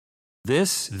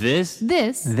This is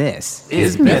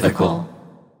mythical.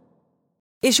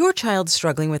 Is your child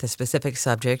struggling with a specific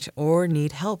subject or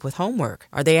need help with homework?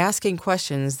 Are they asking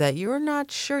questions that you're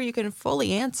not sure you can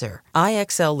fully answer?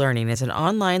 IXL Learning is an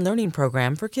online learning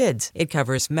program for kids. It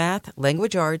covers math,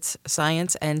 language arts,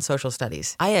 science, and social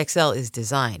studies. IXL is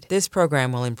designed. This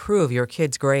program will improve your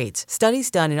kids' grades.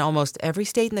 Studies done in almost every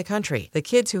state in the country. The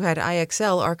kids who had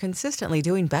IXL are consistently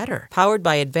doing better. Powered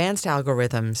by advanced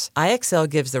algorithms, IXL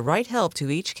gives the right help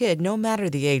to each kid no matter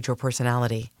the age or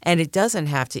personality. And it doesn't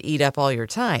have to eat up all your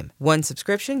time. One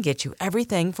subscription gets you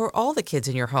everything for all the kids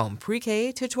in your home,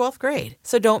 pre-K to 12th grade.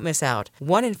 So don't miss out.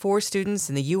 1 in 4 students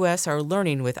in the U.S. are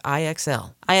learning with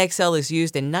IXL. IXL is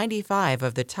used in 95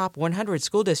 of the top 100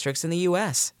 school districts in the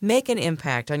U.S. Make an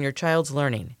impact on your child's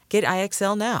learning. Get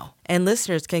IXL now. And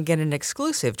listeners can get an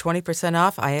exclusive 20%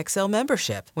 off IXL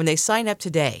membership when they sign up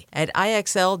today at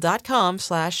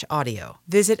IXL.com/audio.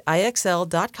 Visit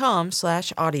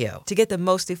IXL.com/audio to get the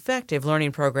most effective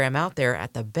learning program out there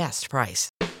at the best price.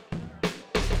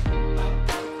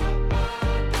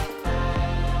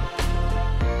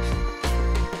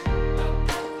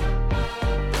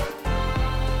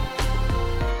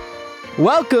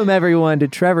 Welcome, everyone, to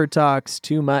Trevor Talks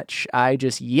Too Much. I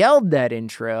just yelled that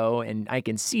intro, and I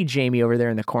can see Jamie over there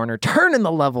in the corner turning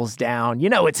the levels down. You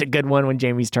know it's a good one when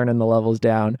Jamie's turning the levels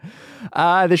down.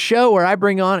 The show where I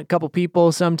bring on a couple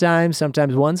people sometimes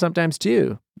one, sometimes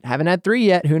two. Haven't had 3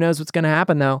 yet. Who knows what's going to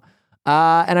happen, though.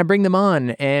 And I bring them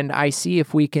on, and I see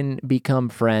if we can become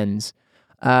friends.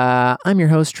 I'm your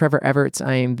host, Trevor Everts.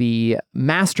 I am the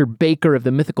master baker of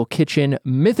the Mythical Kitchen,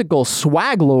 mythical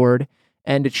swag lord,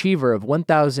 and achiever of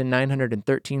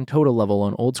 1,913 total level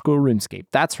on old school RuneScape.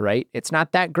 That's right. It's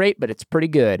not that great, but it's pretty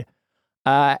good.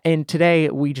 And today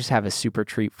we just have a super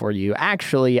treat for you.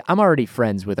 Actually, I'm already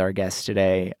friends with our guests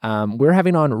today. We're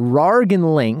having on Rarg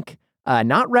and Link,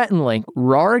 not Rhett and Link,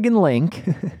 Rarg and Link,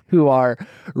 who are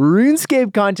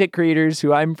RuneScape content creators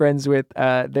who I'm friends with.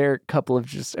 They're a couple of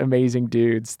just amazing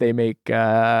dudes. They make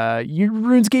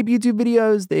RuneScape YouTube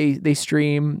videos. They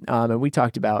stream, and we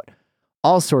talked about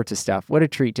all sorts of stuff. What a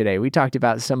treat today. We talked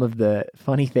about some of the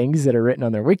funny things that are written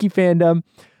on their wiki fandom.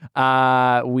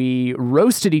 We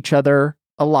roasted each other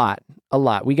a lot.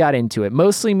 We got into it.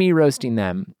 Mostly me roasting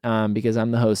them because I'm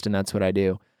the host and that's what I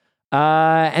do.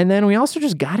 And then we also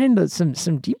just got into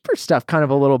some deeper stuff kind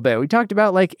of a little bit. We talked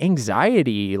about like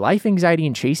anxiety, life anxiety,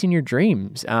 and chasing your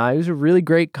dreams. It was a really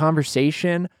great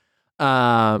conversation.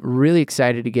 Really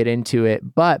excited to get into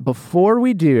it. But before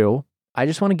we do, I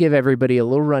just want to give everybody a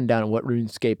little rundown of what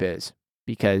RuneScape is,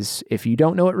 because if you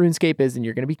don't know what RuneScape is, then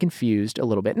you're going to be confused a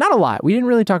little bit. Not a lot. We didn't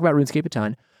really talk about RuneScape a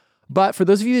ton, but for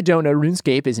those of you that don't know,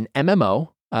 RuneScape is an MMO,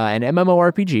 an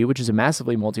MMORPG, which is a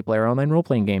massively multiplayer online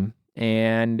role-playing game,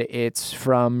 and it's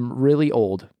from really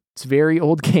old. It's a very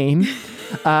old game.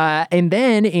 And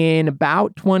then in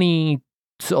about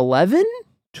 2011,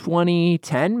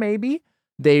 2010 maybe,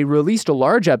 they released a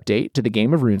large update to the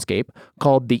game of RuneScape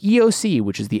called the EOC,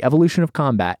 which is the Evolution of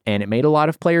Combat, and it made a lot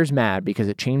of players mad because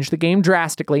it changed the game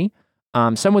drastically.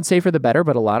 Some would say for the better,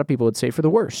 but a lot of people would say for the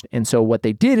worst. And so what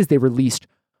they did is they released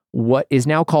what is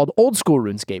now called Old School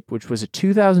RuneScape, which was a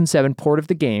 2007 port of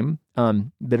the game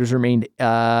that has remained,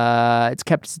 it's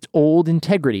kept its old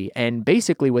integrity. And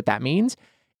basically what that means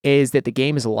is that the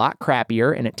game is a lot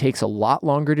crappier and it takes a lot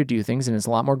longer to do things and it's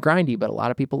a lot more grindy, but a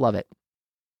lot of people love it.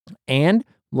 And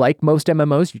like most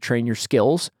MMOs, you train your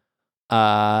skills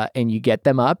and you get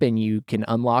them up and you can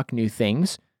unlock new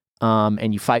things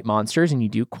and you fight monsters and you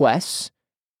do quests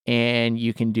and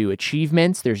you can do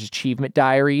achievements. There's achievement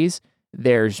diaries.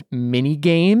 There's mini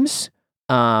games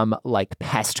like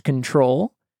pest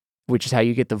control, which is how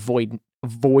you get the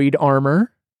void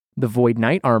armor, the void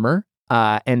knight armor.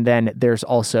 And then there's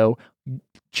also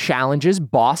challenges,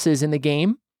 bosses in the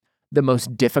game. The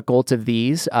most difficult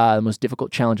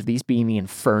challenge of these being the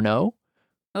Inferno.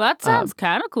 Well, that sounds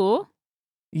kind of cool.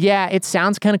 Yeah, it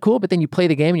sounds kind of cool, but then you play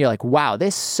the game and you're like, wow,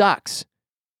 this sucks.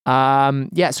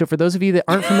 So for those of you that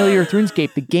aren't familiar with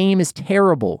RuneScape, the game is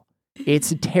terrible. It's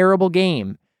a terrible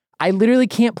game. I literally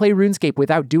can't play RuneScape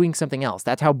without doing something else.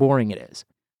 That's how boring it is.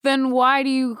 Then why do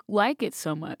you like it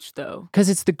so much, though? Because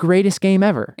it's the greatest game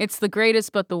ever. It's the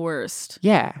greatest, but the worst.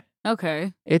 Yeah.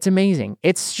 Okay. It's amazing.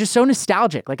 It's just so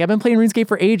nostalgic. Like, I've been playing RuneScape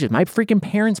for ages. My freaking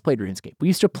parents played RuneScape. We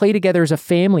used to play together as a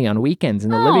family on weekends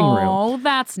in the living room. Oh,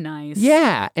 that's nice.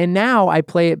 Yeah. And now I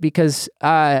play it because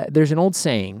there's an old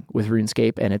saying with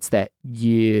RuneScape, and it's that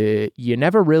you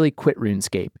never really quit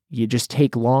RuneScape. You just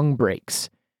take long breaks.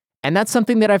 And that's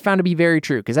something that I found to be very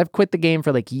true, because I've quit the game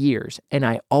for like years, and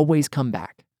I always come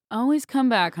back. Always come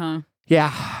back, huh?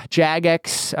 Yeah.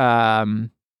 Jagex,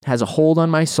 has a hold on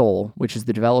my soul, which is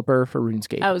the developer for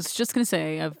RuneScape. I was just gonna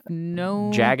say I've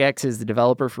no. Jagex is the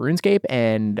developer for RuneScape,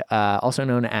 and also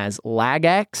known as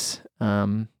LagX,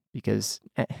 because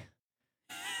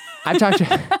I've talked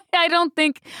to.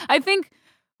 I think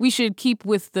we should keep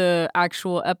with the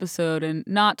actual episode and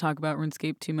not talk about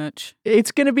RuneScape too much.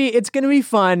 It's gonna be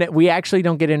fun. We actually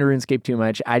don't get into RuneScape too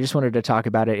much. I just wanted to talk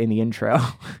about it in the intro.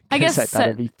 I guess I thought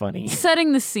it'd be funny.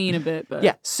 Setting the scene a bit, but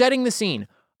Yeah, setting the scene.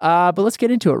 But let's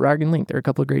get into it. Rarg and Link, they're a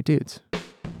couple of great dudes.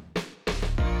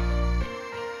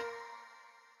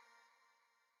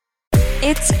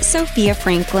 It's Sophia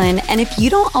Franklin, and if you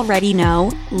don't already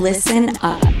know, listen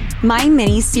up. My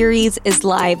mini-series is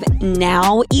live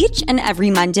now, each and every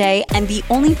Monday, and the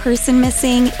only person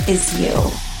missing is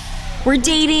you. We're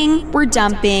dating, we're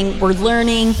dumping, we're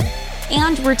learning,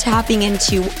 and we're tapping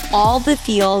into all the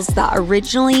feels that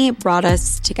originally brought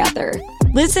us together.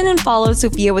 Listen and follow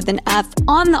Sophia with an F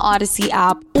on the Odyssey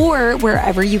app or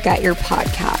wherever you get your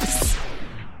podcasts.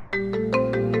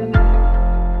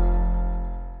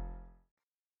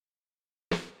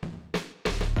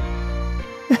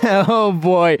 Oh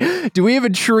boy, do we have a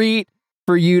treat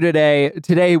for you today?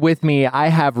 Today with me, I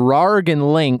have Rarg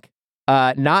and Link,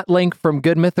 not Link from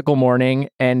Good Mythical Morning,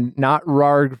 and not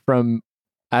Rarg from,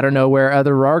 I don't know where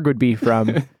other Rarg would be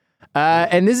from.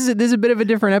 And this is a bit of a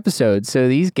different episode. So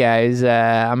these guys,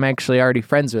 I'm actually already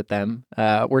friends with them.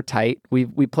 We're tight. We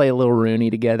play a little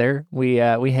Rooney together. We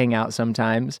hang out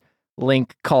sometimes.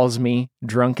 Link calls me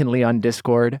drunkenly on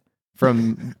Discord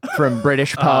from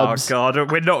British pubs. Oh God,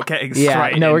 we're not getting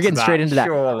straight. We're getting straight into that.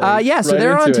 So Right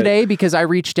they're on into today because I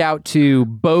reached out to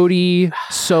Bodhi,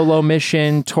 Solo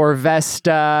Mission,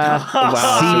 Torvesta,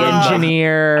 Sea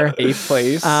Engineer, 8th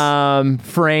place.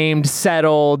 Framed,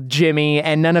 Settled, Jimmy,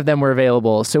 and none of them were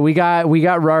available. So we got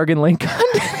Rarg and Link on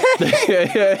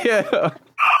today. yeah.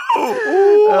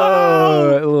 Oh,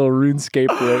 a little RuneScape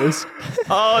roast.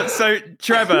 Oh, so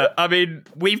Trevor, I mean,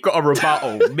 we've got a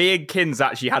rebuttal. Me and Kins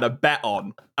actually had a bet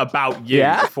on about you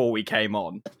before we came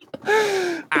on.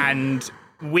 And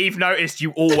we've noticed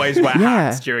you always wear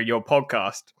hats during your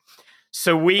podcast.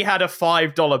 So we had a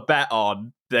 $5 bet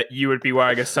on that you would be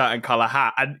wearing a certain color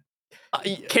hat. And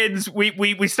Kids,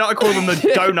 we started calling them the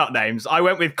donut names. I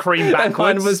went with cream backwards.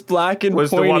 Mine was black and was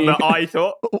pointy. the one that I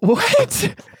thought.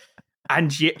 What?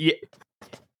 And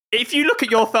if you look at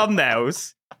your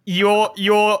thumbnails,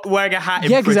 you're wearing a hat.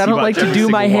 Yeah, because I don't like to do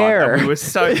my hair. We were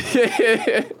so.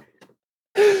 I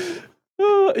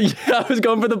was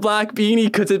going for the black beanie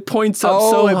because it points up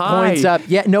so it high. points up.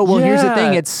 Yeah, no, well, here's the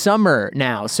thing. Yeah. It's summer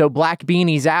now, so black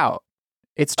beanie's out.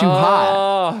 It's too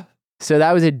hot. So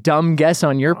that was a dumb guess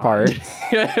on your part.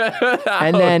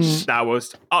 And then That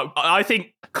was, I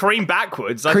think cream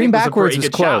backwards. cream backwards was was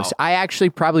close. Shout. I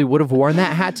actually probably would have worn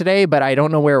that hat today, but I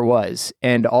don't know where it was.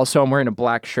 And also, I'm wearing a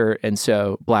black shirt, and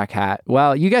so black hat.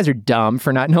 Well, you guys are dumb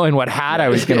for not knowing what hat I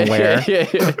was going to wear.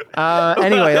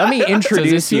 Anyway, let me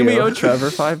introduce you. me owe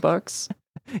Trevor $5?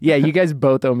 Yeah, you guys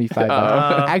both owe me $5.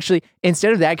 Actually,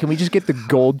 instead of that, can we just get the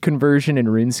gold conversion in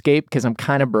RuneScape? Because I'm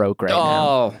kind of broke right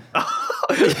now.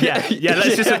 yeah.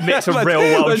 Let's just admit to real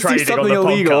world let's do trading on something the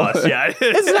illegal. podcast. Yeah,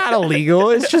 It's not illegal.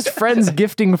 It's just friends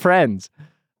gifting friends.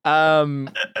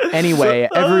 Anyway,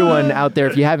 everyone out there,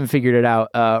 if you haven't figured it out,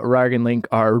 Rarg and Link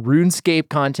are RuneScape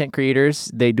content creators.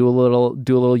 They do a little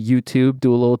YouTube,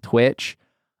 do a little Twitch.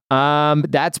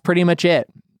 That's pretty much it.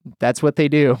 That's what they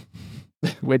do.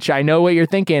 Which I know what you're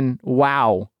thinking.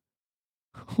 Wow.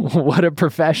 What a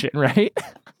profession, right?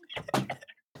 Dude,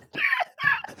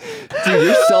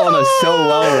 you're selling us so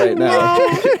well right now.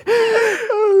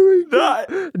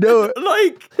 No,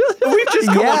 like we've just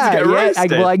come on to get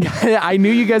roasted. I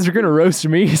knew you guys were gonna roast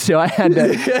me, so I had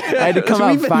to come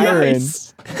out firing.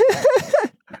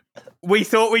 We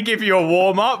thought we'd give you a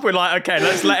warm up. We're like, okay,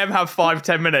 let's let him have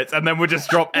 5-10 minutes, and then we'll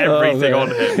just drop everything on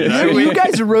him. You know? You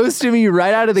guys roasted me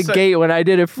right out of the gate when I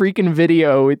did a freaking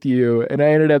video with you, and I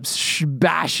ended up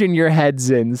bashing your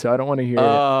heads in. So I don't want to hear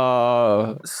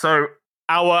it. So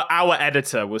our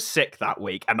editor was sick that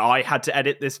week, and I had to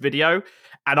edit this video,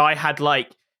 and I had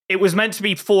it was meant to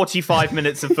be 45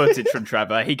 minutes of footage from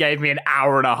Trevor. He gave me an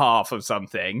hour and a half of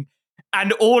something.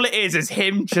 And all it is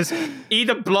him just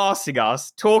either blasting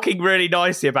us, talking really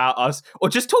nicely about us, or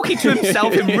just talking to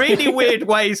himself in really weird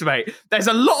ways, mate. There's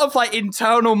a lot of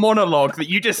internal monologue that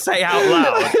you just say out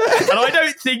loud. And I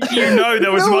don't think you know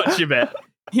there was much of it.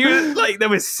 He was there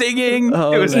was singing.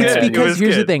 It was It's good. because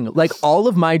here's the thing. All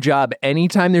of my job,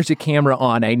 anytime there's a camera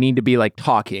on, I need to be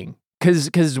talking.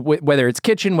 Because whether it's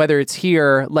kitchen, whether it's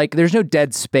here, there's no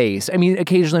dead space. I mean,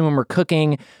 occasionally when we're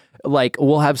cooking, like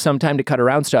we'll have some time to cut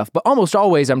around stuff, but almost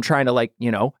always I'm trying to like,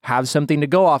 have something to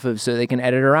go off of so they can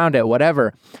edit around it,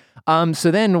 whatever.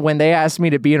 So then when they asked me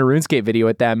to be in a RuneScape video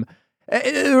with them,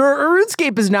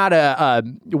 RuneScape is not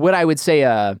what I would say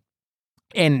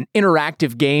an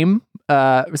interactive game.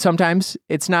 Sometimes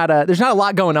it's not there's not a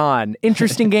lot going on.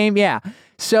 Interesting game. Yeah.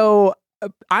 So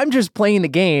I'm just playing the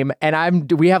game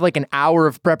and we have like an hour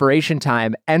of preparation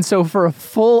time. And so for a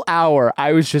full hour,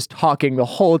 I was just talking the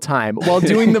whole time while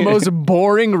doing the most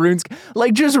boring runes,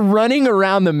 like just running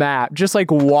around the map, just like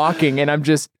walking, and I'm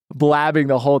just blabbing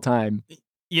the whole time.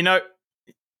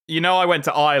 I went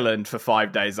to Ireland for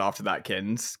 5 days after that,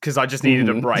 Kins, because I just needed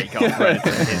a break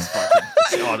after his fucking...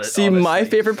 See, my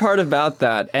favorite part about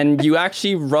that, and you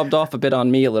actually rubbed off a bit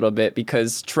on me a little bit,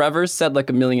 because Trevor said like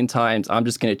a million times, I'm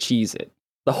just going to cheese it.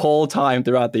 The whole time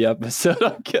throughout the episode.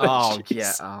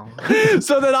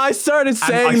 So then I started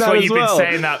saying that as well. You've been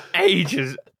saying that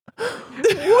ages.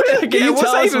 Can you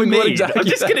tell us what exactly I'm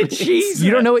just going to cheese it.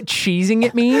 You don't know what cheesing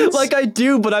it means? Like I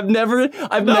do, but I've never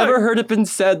heard it been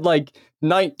said like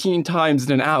 19 times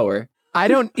in an hour. I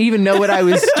don't even know what I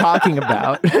was talking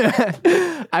about.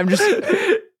 I'm just...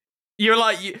 You're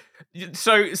like...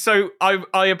 So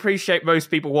I appreciate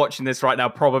most people watching this right now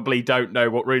probably don't know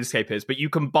what RuneScape is, but you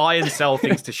can buy and sell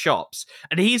things to shops.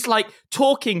 And he's like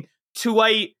talking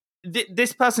to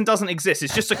this person doesn't exist.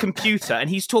 It's just a computer, and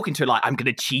he's talking to it like, I'm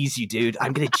gonna cheese you, dude.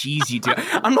 I'm gonna cheese you, dude.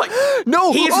 I'm like,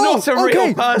 no, he's not a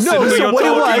real person. No, so what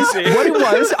it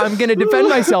was, I'm gonna defend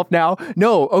myself now.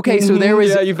 No, okay, so there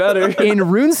was you better. In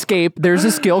RuneScape, there's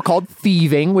a skill called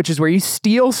thieving, which is where you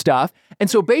steal stuff. And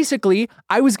so basically,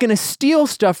 I was gonna steal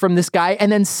stuff from this guy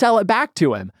and then sell it back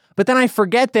to him. But then I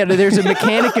forget that there's a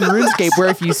mechanic in RuneScape where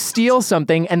if you steal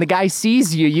something and the guy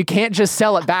sees you, you can't just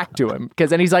sell it back to him. Because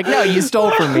then he's like, no, you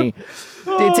stole from me.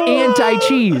 It's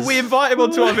anti-cheese. We invite him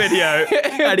onto our video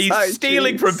and he's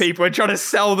stealing from people and trying to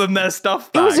sell them their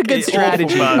stuff back. It was a good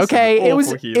strategy, okay? It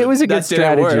was a good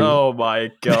strategy. Oh my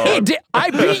God.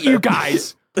 I beat you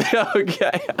guys.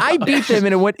 Okay. I beat them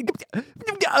and it went...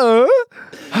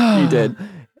 You did.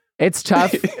 It's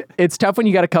tough. It's tough when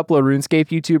you got a couple of RuneScape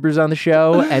YouTubers on the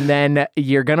show, and then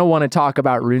you're going to want to talk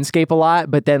about RuneScape a lot,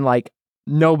 but then like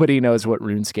nobody knows what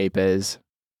RuneScape is.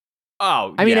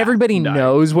 Oh, I mean, everybody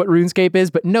knows what RuneScape is,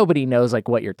 but nobody knows like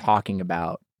what you're talking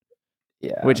about.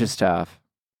 Yeah. Which is tough.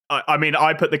 I mean,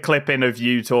 I put the clip in of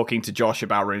you talking to Josh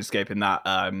about RuneScape in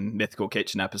that Mythical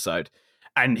Kitchen episode,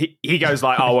 and he goes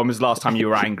like, oh, when was the last time you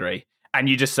were angry? And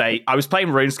you just say, I was playing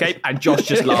RuneScape, and Josh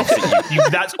just laughs at you.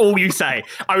 That's all you say.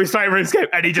 I was playing RuneScape,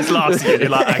 and he just laughs at you. And you're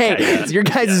like, okay. Hey, it's your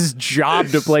guys' job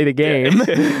to play the game.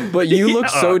 But you look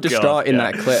so distraught in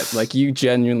that clip. Like, you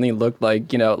genuinely looked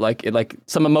like, like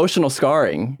some emotional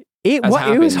scarring. It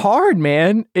was hard,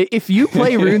 man. If you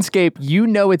play RuneScape, you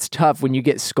know it's tough when you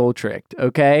get skull tricked,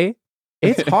 okay?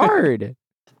 It's hard.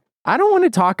 I don't want to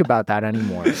talk about that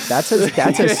anymore. That's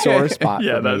a sore spot.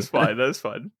 Yeah, for me. That's fine. That's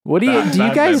fine. What do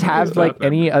you guys have like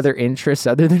any other interests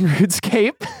other than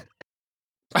RuneScape?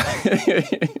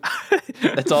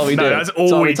 That's all we do. That's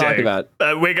all we talk about.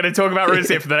 We're going to talk about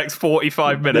RuneScape for the next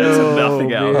 45 minutes and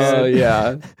nothing else. Oh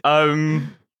yeah.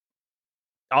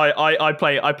 I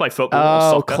play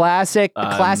football. Or soccer. Classic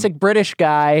British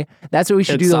guy. That's what we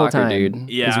should do the whole time. Dude.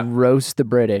 Yeah, is roast the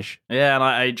British. Yeah, and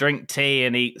I drink tea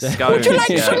and eat scones. Would you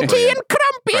like some tea and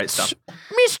crumpets,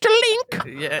 Mr. Link?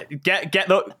 Yeah, get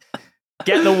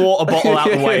the water bottle out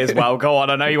of the way as well. Go on,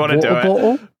 I know you want to do it.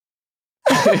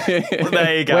 Well,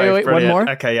 there you go. Wait, one more.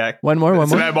 Okay, yeah. One more.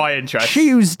 It's about my interest.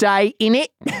 Tuesday in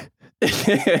it. Oi,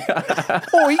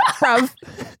 bruv.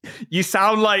 You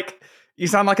sound like a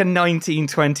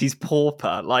 1920s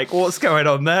pauper. Like, what's going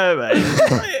on there, mate?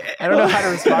 I don't know how to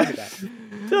respond to that.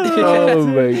 Oh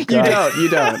my God. You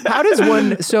don't. How does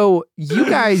one... So, you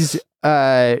guys,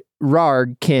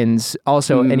 Rargkins,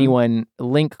 also anyone,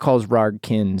 Link calls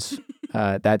Rargkins.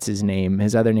 That's his name,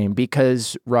 his other name,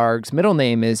 because Rarg's middle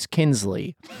name is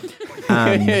Kinsley.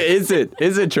 Is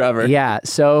it, Trevor? Yeah,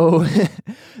 so...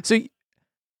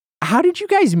 How did you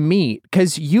guys meet?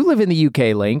 Because you live in the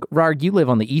UK, Link. Rarg, you live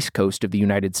on the East Coast of the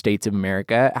United States of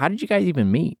America. How did you guys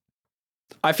even meet?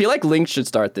 I feel like Link should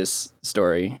start this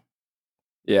story.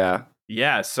 Yeah.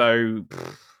 Yeah, so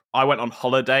I went on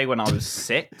holiday when I was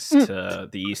 6 to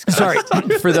the East Coast. Sorry,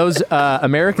 for those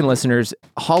American listeners,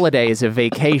 holiday is a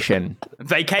vacation.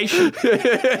 Vacation.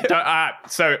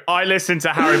 So I listen to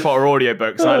Harry Potter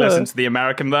audiobooks. I listen to the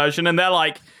American version, and they're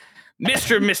like,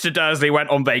 Mr. and Mr. Dursley went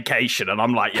on vacation. And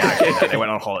I'm like, yeah, okay, they went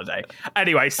on holiday.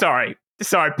 Anyway, sorry,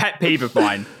 pet peeve of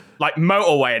mine. Like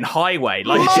motorway and highway.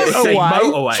 Like just say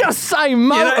motorway. Just say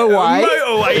motorway. You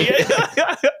know,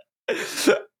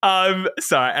 motorway.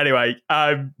 Sorry. Anyway,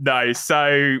 no.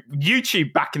 So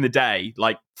YouTube back in the day,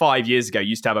 like 5 years ago,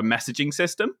 used to have a messaging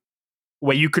system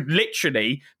where you could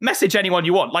literally message anyone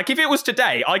you want. Like if it was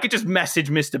today, I could just message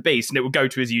Mr. Beast and it would go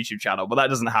to his YouTube channel, but that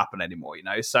doesn't happen anymore, you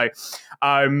know? So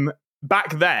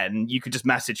back then you could just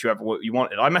message whoever you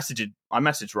wanted. I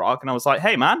messaged Rock and I was like,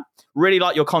 hey man, really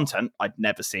like your content. I'd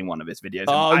never seen one of his videos.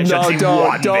 Oh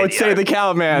no, don't say the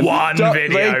cow man. One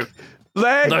video.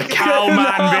 The cow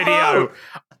man video.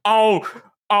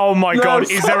 Oh my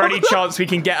God. Is there any chance we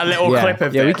can get a little clip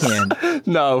of this? Yeah, we can.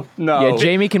 No. Yeah,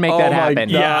 Jamie can make that happen.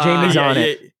 Yeah, Jamie's on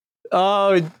it.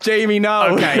 Oh, Jamie, no.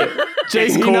 Okay.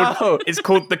 Jamie, no. It's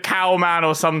called The Cow Man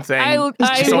or something. I will It's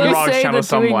on say Rog's channel that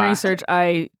doing somewhere. research,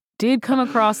 I did come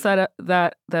across that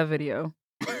video.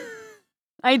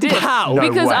 I did. How? No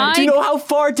because way. Do you know how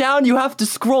far down you have to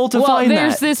scroll to find that?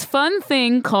 There's this fun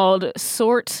thing called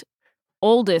sort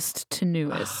oldest to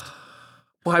newest.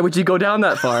 Why would you go down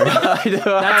that far? That's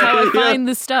how I find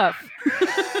the stuff.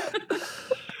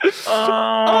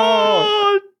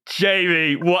 Oh,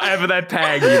 Jamie, whatever they're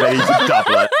paying you, they need to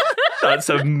double it. That's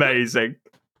amazing.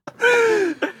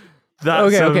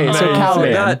 That's Okay, amazing. so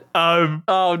Cowman.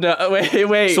 Oh no!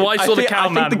 Wait. So I saw the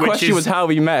Cowman, I think the which question is- was how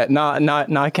we met, not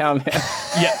Cowman.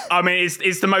 Yeah, I mean,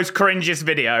 it's the most cringiest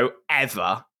video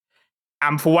ever.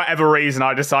 And for whatever reason,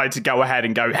 I decided to go ahead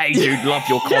and go, hey, dude, love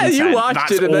your Yeah, content. you watched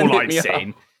That's it and then all hit I'd me up.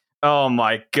 seen. Oh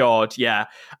my God, yeah.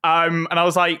 And I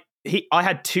was like, I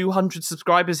had 200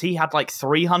 subscribers. He had like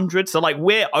 300. So like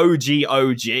we're OG.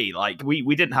 Like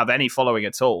we didn't have any following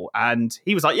at all. And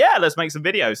he was like, yeah, let's make some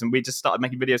videos. And we just started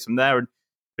making videos from there and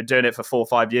been doing it for 4 or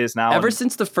 5 years now. Ever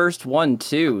since the first one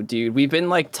too, dude. We've been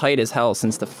like tight as hell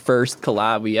since the first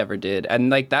collab we ever did. And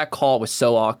like that call was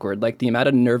so awkward. Like the amount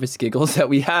of nervous giggles that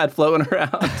we had floating around.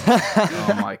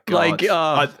 Oh my God.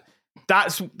 Like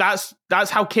that's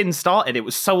how Kins started. It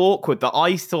was so awkward that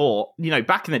I thought, you know,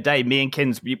 back in the day, me and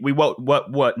Kins, we worked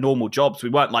normal jobs. We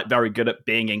weren't like very good at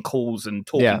being in calls and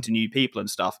talking to new people and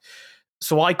stuff.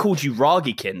 So I called you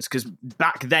Ragikins because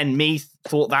back then me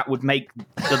thought that would make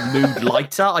the mood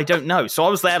lighter. I don't know. So I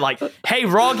was there like, hey,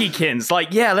 Ragikins,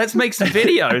 like, yeah, let's make some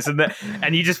videos.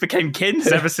 And you just became Kins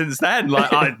ever since then.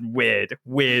 Like, weird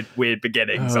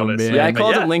beginnings, honestly. Yeah, I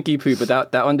called him Linky Poo,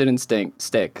 but that one didn't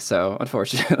stick. So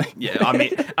unfortunately. Yeah, I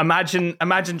mean, imagine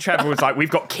Trevor was like,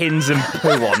 we've got Kins and Poo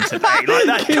on today. Like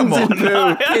that, come on.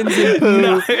 Kins and Poo.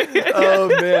 No. Oh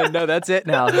man, no, that's it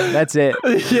now. That's it.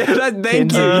 Yeah, thank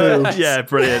Kins you. and Poo. Yeah,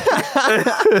 brilliant.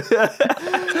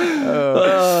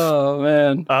 Oh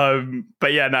man.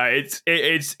 But yeah, no,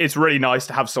 it's really nice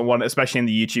to have someone, especially in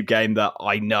the YouTube game, that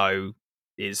I know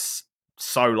is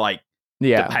so like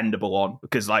dependable on,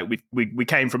 because like we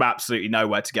came from absolutely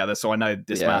nowhere together, so I know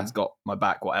this man's got my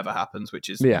back whatever happens, which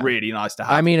is really nice to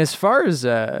have. I mean, as far as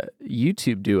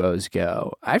YouTube duos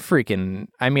go, I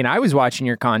was watching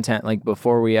your content like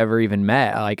before we ever even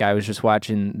met. Like I was just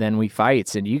watching Then We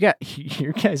Fights, and you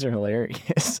guys are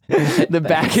hilarious. The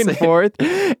back and forth,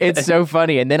 it's so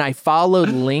funny. And then I followed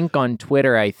Link on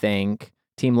Twitter, I think,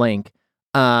 Team Link.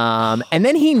 And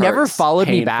then he never followed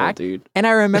me back. Dude. And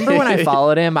I remember when I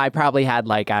followed him, I probably had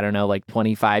like, I don't know, like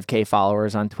 25K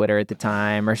followers on Twitter at the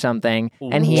time or something.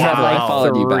 And he had like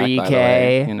followed you back, by the 3K.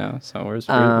 way, you know, so where's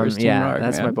Team Rock,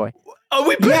 that's man? my boy. Oh,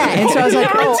 And so I was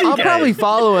like, I'll probably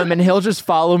follow him, and he'll just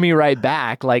follow me right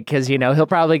back, like, because you know he'll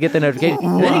probably get the notification.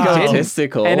 And then he didn't.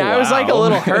 Egotistical. And I was like a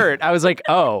little hurt. I was like,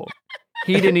 oh,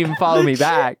 he didn't even follow me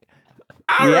back.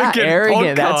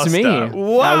 Arrogant. That's me. Wow. I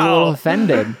was a little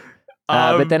offended.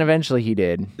 But then eventually he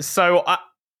did. So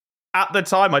at the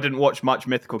time, I didn't watch much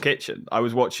Mythical Kitchen. I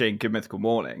was watching Good Mythical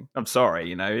Morning. I'm sorry,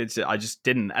 you know, I just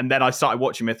didn't. And then I started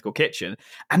watching Mythical Kitchen.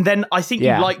 And then I think you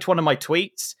liked one of my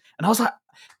tweets. And I was like,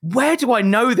 where do I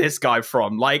know this guy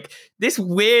from? Like, this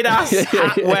weird-ass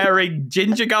hat-wearing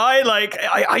ginger guy? Like,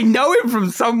 I know him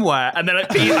from somewhere. And then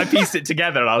I pieced it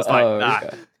together, and I was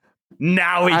like,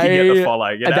 now he can get the follow.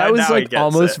 You know? That was now like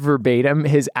almost verbatim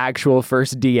his actual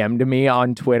first DM to me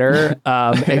on Twitter,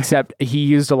 except he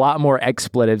used a lot more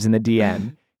expletives in the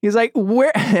DM. He's like,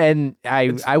 where? And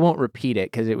I won't repeat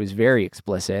it because it was very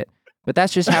explicit, but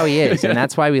that's just how he is, and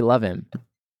that's why we love him.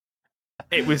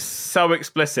 It was so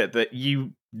explicit that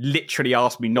you literally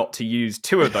asked me not to use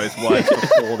 2 of those words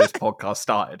before this podcast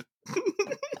started.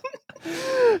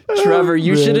 Trevor,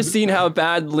 you should have seen how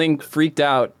bad Link freaked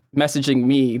out messaging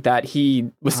me that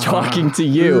he was talking to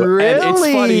you. Really? And it's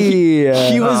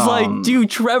funny. He was like, dude,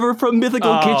 Trevor from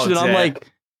Mythical Kitchen. And I'm dear.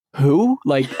 like, who?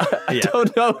 Like, I Yeah.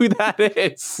 don't know who that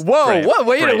is. Whoa, Brilliant. what?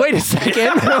 Wait a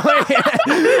second.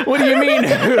 What do you mean,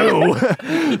 who?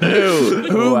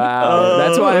 Who? Wow,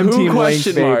 that's why I'm who Team Link,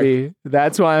 question mark? baby.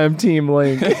 That's why I'm Team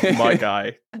Link. My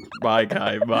guy.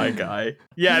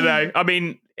 Yeah, no, I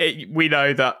mean, we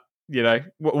know that,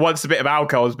 once a bit of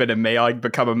alcohol has been in me, I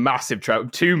become a massive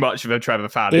too much of a Trevor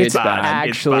fan. It's bad.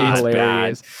 actually It's bad.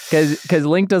 hilarious because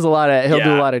Link does he'll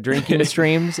do a lot of drinking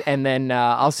streams, and then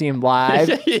I'll see him live.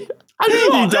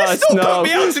 Let's not put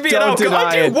me out to be an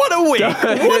alcoholic. I do one a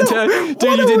week.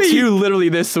 Dude, you did 2 literally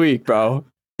this week, bro.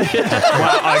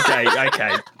 Well,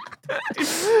 okay.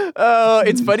 Oh,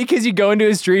 it's funny because you go into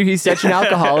his stream. He's such an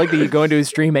alcoholic that you go into his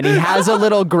stream and he has a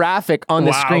little graphic on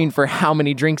the screen for how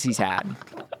many drinks he's had.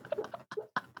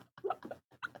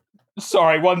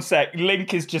 Sorry, one sec.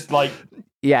 Link is just like...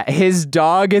 Yeah, his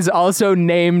dog is also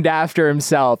named after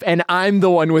himself, and I'm the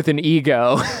one with an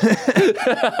ego.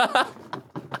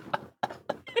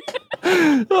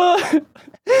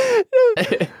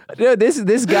 No,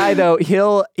 this guy though,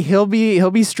 he'll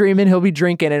be streaming, he'll be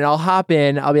drinking, and I'll hop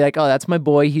in. I'll be like, "Oh, that's my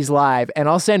boy. He's live," and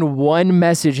I'll send one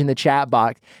message in the chat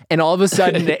box, and all of a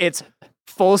sudden it's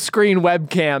full screen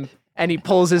webcam, and he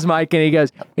pulls his mic and he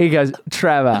goes,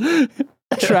 Trevor,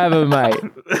 mate.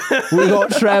 We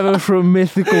got Trevor from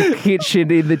Mythical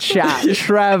Kitchen in the chat.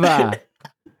 Trevor.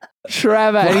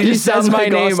 And he just says my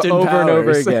name Austin over and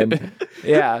over Powers. again.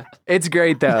 Yeah. It's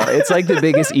great, though. It's like the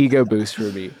biggest ego boost for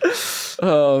me.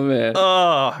 Oh, man.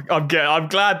 Oh, I'm good. I'm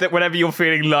glad that whenever you're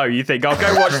feeling low, you think, I'll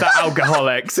go watch that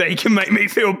alcoholic so he can make me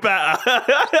feel better.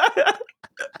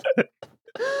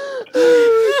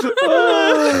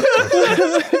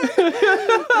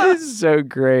 This is so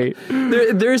great.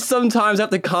 There's sometimes I have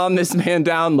to calm this man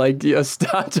down, like,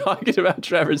 stop talking about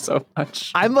Trevor so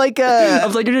much. I'm like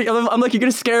I'm like, you're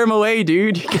gonna scare him away,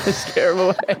 dude. You're gonna scare him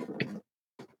away.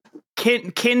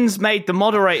 Kins made the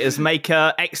moderators make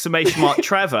a exclamation mark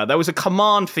Trevor. There was a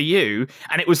command for you,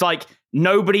 and it was like,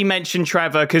 nobody mentioned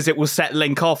Trevor because it will set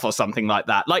Link off or something like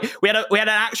that. Like we had an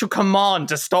actual command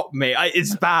to stop me.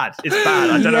 It's bad.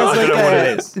 I don't know what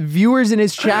it is. Viewers in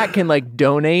his chat can like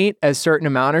donate a certain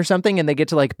amount or something, and they get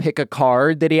to like pick a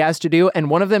card that he has to do,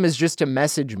 and one of them is just to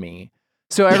message me.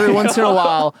 So every once in a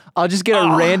while, I'll just get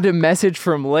a random message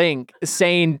from Link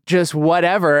saying just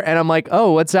whatever. And I'm like,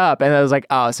 oh, what's up? And I was like,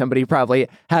 oh, somebody probably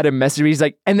had a message me. He's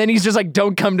like, and then he's just like,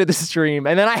 don't come to the stream.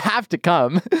 And then I have to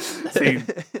come. See,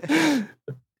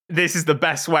 this is the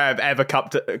best way I've ever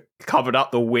covered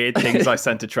up the weird things I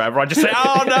sent to Trevor. I just say,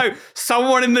 oh, no,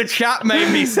 someone in the chat made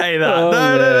me say that.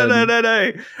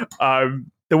 No.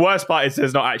 The worst part is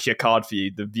there's not actually a card for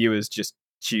you. The viewers just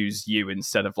choose you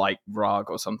instead of like Rag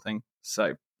or something.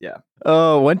 So, yeah.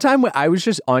 Oh, one time I was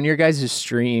just on your guys'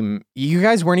 stream. You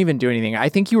guys weren't even doing anything. I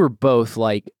think you were both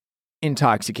like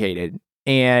intoxicated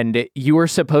and you were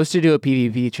supposed to do a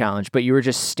PvP challenge, but you were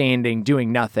just standing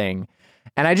doing nothing.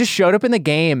 And I just showed up in the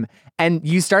game and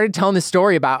you started telling the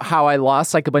story about how I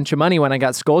lost like a bunch of money when I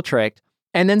got skull tricked.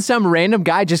 And then some random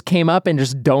guy just came up and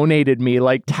just donated me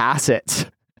like tassets.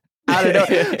 I don't know.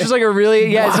 Just like a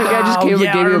really, some guy just came and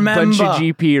gave me a bunch of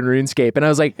GP in RuneScape. And I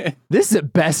was like, this is the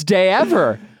best day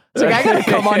ever. It's like, I gotta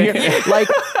come on here. Like,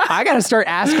 I gotta start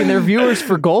asking their viewers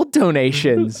for gold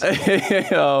donations.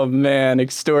 Oh, man,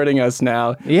 extorting us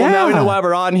now. Yeah. Well, now we know why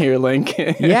we're on here, Link.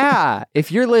 Yeah. If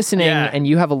you're listening and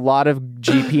you have a lot of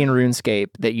GP in RuneScape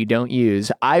that you don't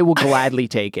use, I will gladly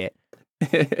take it.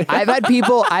 I've had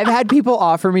people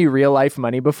offer me real life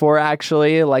money before,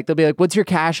 actually. Like, they'll be like, what's your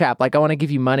Cash App? Like, I want to give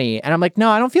you money. And I'm like,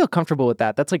 no, I don't feel comfortable with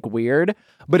that. That's like weird.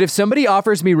 But if somebody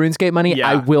offers me RuneScape money,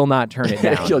 I will not turn it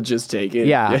down. You'll just take it.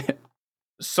 Yeah.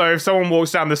 So if someone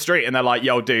walks down the street and they're like,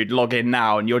 yo, dude, log in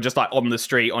now, and you're just like on the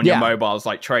street on your mobiles,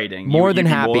 like trading. More than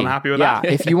happy with that.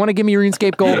 If you want to give me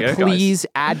RuneScape gold, please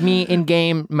add me in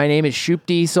game. My name is Shoop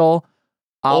Diesel.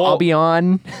 I'll be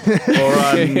on.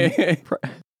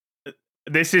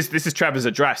 This is Trevor's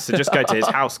address, so just go to his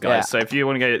house, guys. So if you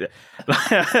want to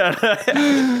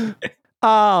go,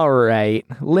 all right.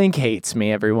 Link hates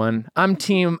me, everyone. I'm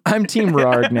team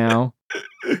Rard now.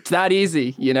 It's that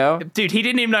easy, you know? Dude, he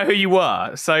didn't even know who you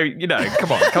were. So,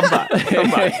 come on, come back.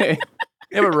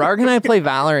 Yeah, but Rarg and I play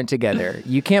Valorant together.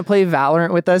 You can't play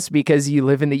Valorant with us because you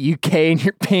live in the UK and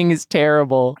your ping is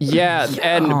terrible. Yeah,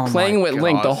 and playing with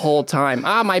Link the whole time.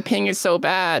 My ping is so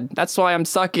bad. That's why I'm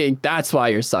sucking. That's why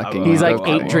you're sucking. He's like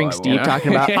 8 drinks deep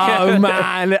talking about, oh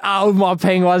man, my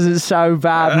ping wasn't so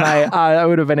bad, mate. That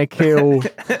would have been a kill.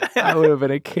 That would have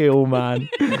been a kill, man.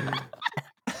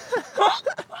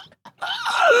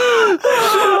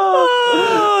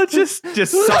 Just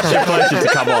such a pleasure to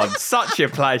come on. Such a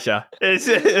pleasure. This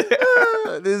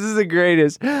is the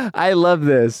greatest. I love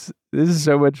this. This is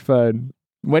so much fun.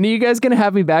 When are you guys going to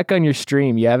have me back on your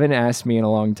stream? You haven't asked me in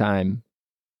a long time.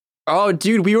 Oh,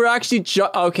 dude, we were actually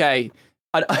okay.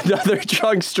 Another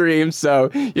drunk stream, so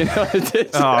you know.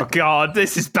 Oh God,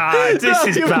 this is bad. This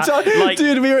is bad. Like,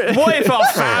 dude, what if our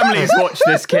families watch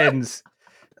this, Kins?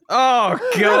 Oh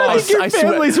God, your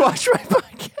families watch my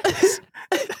podcast.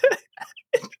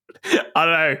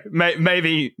 I don't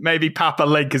know. Maybe Papa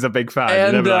Link is a big fan.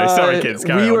 And, you never know. Sorry, kids.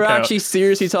 We were actually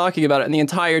seriously talking about it, and the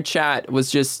entire chat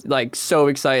was just like so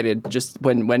excited just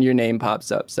when your name pops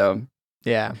up. So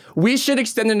yeah, we should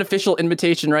extend an official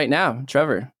invitation right now,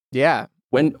 Trevor. Yeah.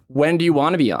 When do you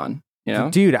want to be on? You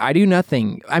know, dude, I do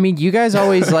nothing. I mean, you guys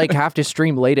always like have to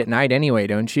stream late at night anyway,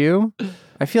 don't you?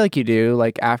 I feel like you do,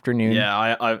 like afternoon.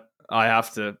 Yeah, I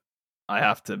have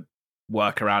to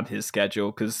work around his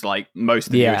schedule because like most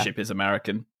of the viewership is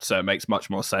American, so it makes much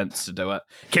more sense to do it.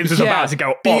 Kim's was about to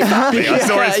go off at me. I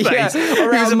saw his face.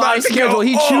 Around my schedule,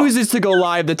 he chooses to go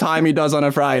live the time he does on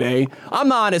a Friday. I'm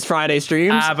not on his Friday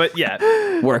streams. But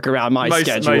yeah, work around my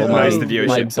schedule. Most of the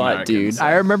viewership's my butt, American, dude. so.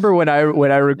 I remember when I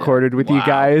recorded with you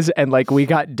guys and like we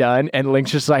got done and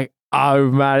Link's just like, oh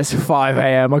man, it's 5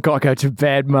 a.m. I gotta go to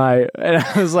bed, mate. And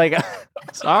I was like,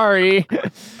 sorry.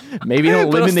 Maybe you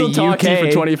don't live in the UK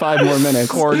for 25 more minutes.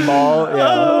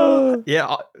 Cornball.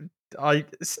 Yeah, I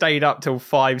stayed up till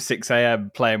 5, 6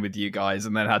 a.m. playing with you guys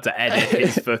and then had to edit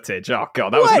his footage. Oh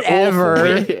God, that was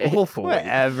an awful week.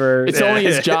 Whatever. It's only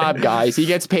his job, guys. He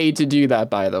gets paid to do that,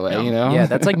 by the way, you know? Yeah,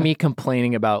 that's like me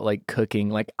complaining about like cooking.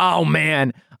 Like, oh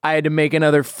man, I had to make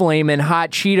another flaming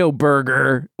hot Cheeto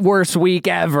burger. Worst week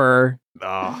ever.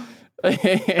 Oh. Link,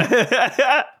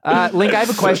 I have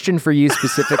a question for you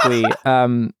specifically.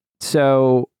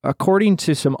 So, according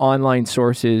to some online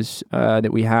sources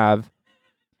that we have,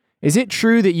 is it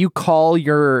true that you call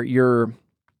your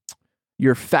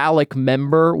phallic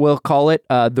member, we'll call it,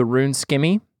 the rune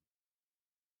skimmy?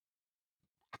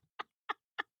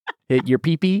 Your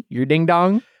pee-pee, your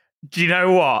ding-dong? Do you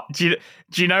know what? Do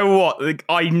you know what? Like,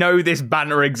 I know this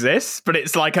banner exists, but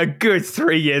it's like a good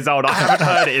 3 years old. I haven't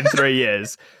heard it in 3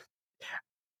 years.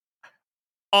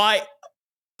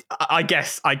 I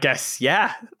guess,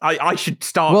 yeah. I should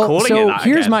start calling it that. So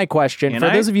here's again. my question. For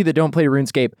those of you that don't play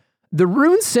RuneScape, the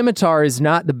rune scimitar is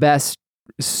not the best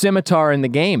scimitar in the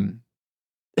game.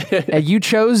 And you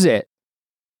chose it.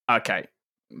 Okay.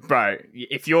 Bro,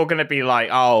 if you're going to be like,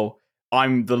 oh,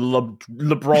 I'm the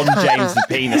LeBron James of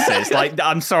penises, like,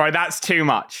 I'm sorry, that's too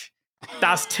much.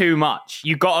 That's too much.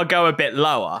 You got to go a bit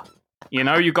lower. You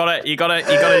know, you got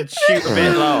to shoot a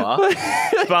bit lower.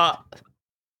 But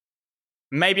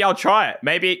maybe I'll try it.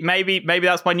 Maybe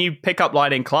that's my new pickup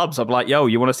line in clubs. I'm like, yo,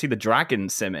 you want to see the dragon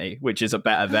simmy, which is a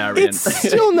better variant. It's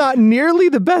still not nearly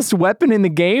the best weapon in the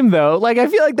game, though. Like, I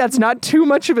feel like that's not too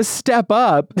much of a step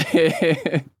up.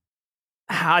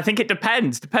 I think it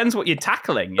depends. Depends what you're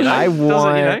tackling. You know,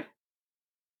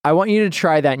 I want you to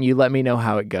try that, and you let me know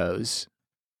how it goes.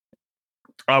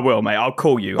 I will, mate. I'll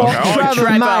call you. I'll go,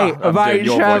 Trevor,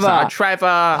 mate. Trevor.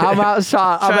 I'm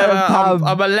outside.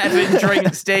 I'm 11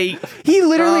 drinks deep. He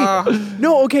literally...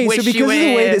 no, okay, so wish because you of the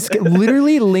way were. this...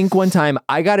 Literally, Link one time,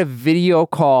 I got a video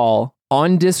call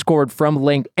on Discord from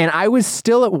Link, and I was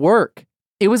still at work.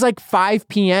 It was like 5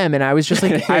 p.m. and I was just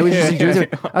like, I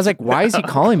was like, why is he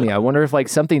calling me? I wonder if like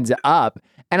something's up.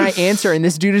 And I answer, and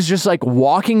this dude is just like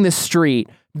walking the street,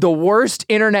 the worst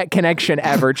internet connection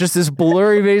ever. Just this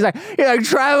blurry video. He's like,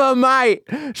 Trevor, mate,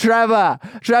 Trevor,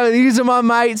 these are my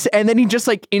mates. And then he just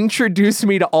like introduced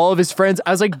me to all of his friends. I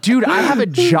was like, dude, I have a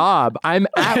job. I'm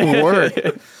at work.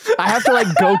 I have to like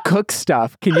go cook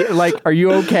stuff. Can you like, are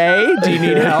you okay? Do you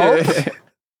need help?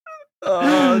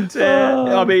 Oh,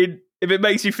 dear. I mean, if it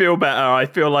makes you feel better, I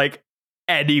feel like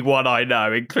anyone I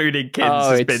know, including kids,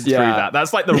 has been through that.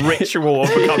 That's like the ritual of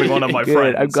becoming one of my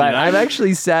friends. I'm glad. You know? I'm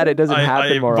actually sad it doesn't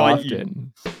happen more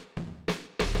often.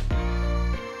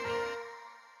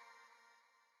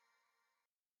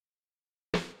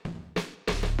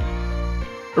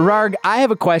 Rarg, I have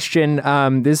a question.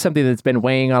 This is something that's been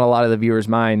weighing on a lot of the viewers'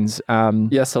 minds.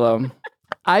 Yes, hello.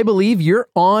 I believe you're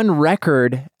on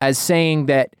record as saying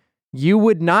that you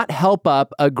would not help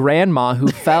up a grandma who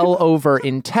fell over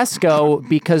in Tesco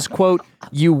because, quote,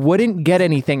 you wouldn't get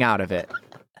anything out of it.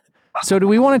 So do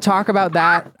we want to talk about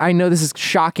that? I know this is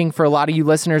shocking for a lot of you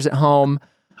listeners at home.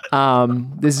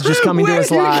 This is just coming to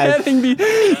us live.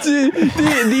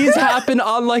 These happen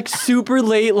on like super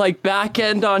late, like back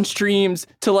end on streams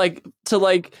to like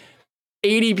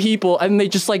 80 people, and they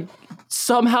just like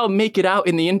somehow make it out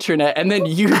in the internet, and then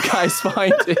you guys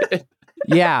find it.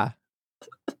 Yeah.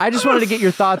 I just wanted to get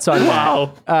your thoughts on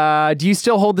that. Do you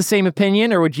still hold the same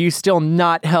opinion, or would you still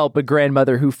not help a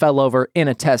grandmother who fell over in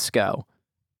a Tesco?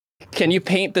 Can you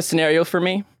paint the scenario for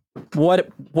me? What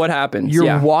happens?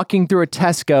 You're walking through a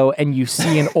Tesco and you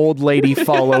see an old lady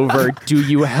fall over. Do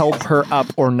you help her up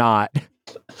or not?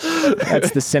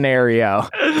 That's the scenario.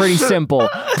 Pretty simple.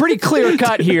 Pretty clear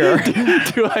cut here.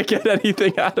 Do I get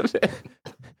anything out of it?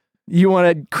 You want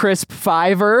a crisp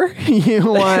 $5?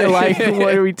 You want, like,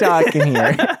 what are we talking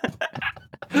here?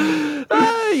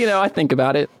 I think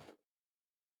about it.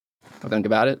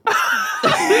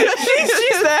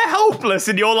 she's there helpless,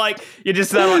 and you're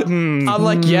just there like, I'm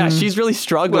like, yeah, she's really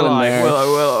struggling there.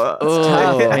 It's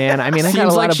tough, man. I mean, I got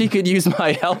Seems like she could use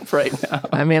my help right now.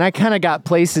 I mean, I kind of got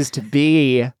places to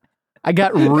be. I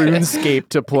got RuneScape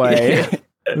to play.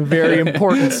 Very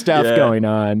important stuff going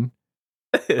on.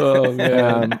 Oh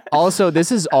man. Also,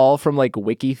 this is all from like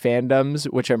wiki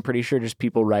fandoms, which I'm pretty sure just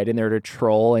people write in there to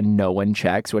troll and no one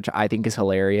checks, which I think is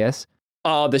hilarious.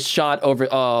 Oh, the shot over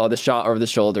the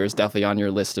shoulder is definitely on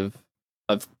your list of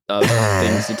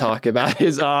things to talk about.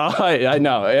 I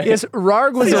know. Yes,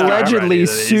 Rarg was allegedly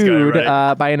sued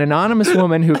by an anonymous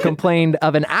woman who complained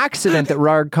of an accident that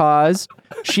Rarg caused.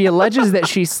 She alleges that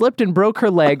she slipped and broke her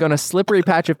leg on a slippery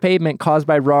patch of pavement caused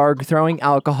by Rarg throwing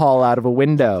alcohol out of a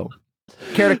window.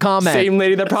 Care to comment? Same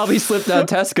lady that probably slipped out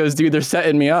Tesco's, dude. They're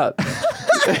setting me up.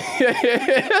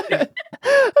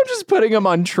 I'm just putting him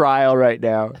on trial right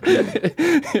now.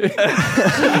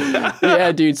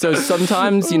 Yeah, dude. So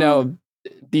sometimes,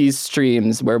 these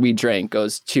streams where we drink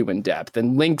goes too in depth,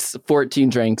 and Link's 14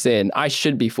 drinks in. I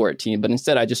should be 14, but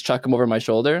instead I just chuck him over my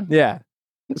shoulder. Yeah.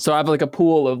 So I have like a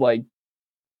pool of like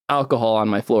alcohol on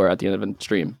my floor at the end of a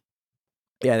stream.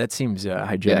 Yeah, that seems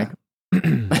hygienic.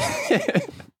 Yeah.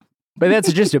 But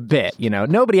that's just a bit,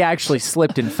 Nobody actually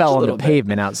slipped and fell on the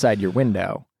pavement outside your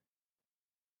window.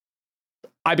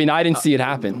 I mean, I didn't see it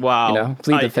happen. Wow.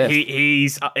 Plead the fifth.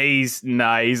 He's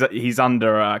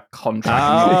under a contract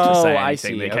not to say anything. I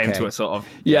see. They came to a sort of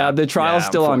the trial's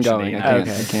still ongoing. I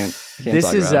can't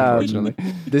this is talk about it,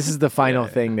 this is the final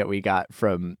thing that we got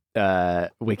from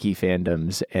wiki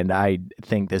fandoms, and I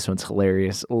think this one's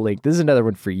hilarious. Link, this is another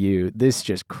one for you. This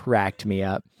just cracked me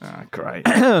up. Great.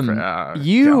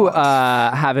 You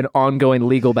have an ongoing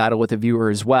legal battle with a viewer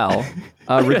as well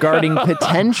regarding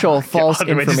potential false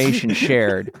information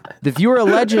shared. The viewer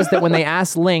alleges that when they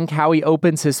asked Link how he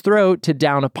opens his throat to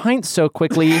down a pint so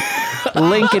quickly,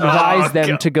 Link advised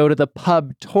them to go to the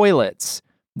pub toilets.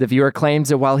 The viewer claims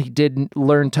that while he didn't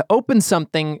learn to open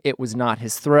something, it was not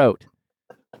his throat.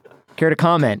 Care to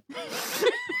comment?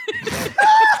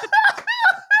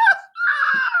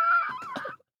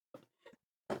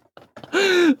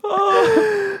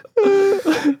 I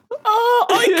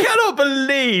cannot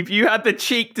believe you had the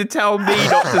cheek to tell me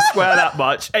not to swear that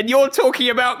much, and you're talking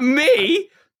about me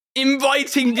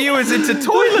inviting viewers into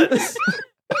toilets.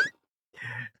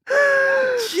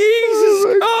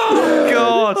 Jesus. Oh,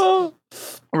 God.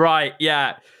 Right,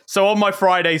 yeah. So on my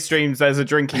Friday streams, there's a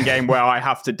drinking game where I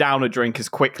have to down a drink as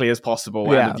quickly as possible,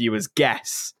 and the viewers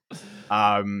guess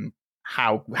how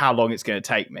long it's going to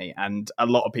take me. And a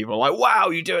lot of people are like,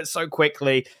 "Wow, you do it so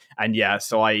quickly!" And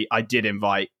so I did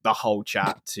invite the whole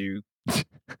chat to,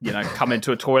 come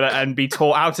into a toilet and be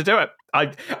taught how to do it.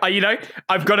 I've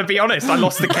got to be honest. I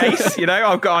lost the case.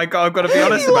 I've got to be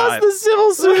honest about it. The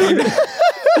civil suit.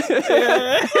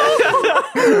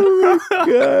 Oh my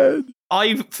God.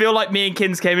 I feel like me and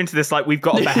Kins came into this like we've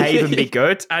got to behave and be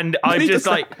good, and I'm just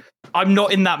like I'm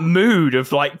not in that mood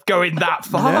of like going that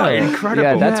far. No. Incredible.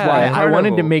 Yeah, that's why Incredible. I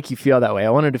wanted to make you feel that way. I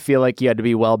wanted to feel like you had to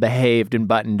be well behaved and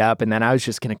buttoned up, and then I was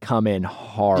just going to come in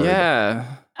hard.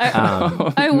 Yeah.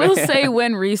 I will say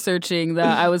when researching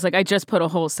that, I was like, I just put a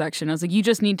whole section. I was like, you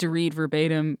just need to read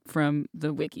verbatim from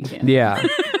the wiki. Yeah.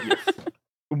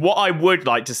 What I would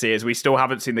like to see is we still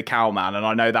haven't seen the Cowman, and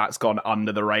I know that's gone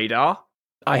under the radar.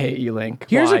 I hate you, Link.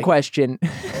 Here's Why? a question.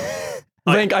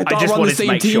 Link, I thought we're on the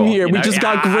same team here. We just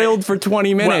got grilled for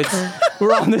 20 minutes.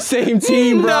 We're on the same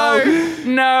team, bro.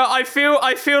 No, I feel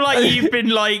like you've been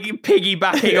like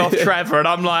piggybacking off Trevor, and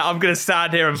I'm like, I'm gonna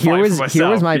stand here and fight for myself. Here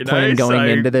was my plan going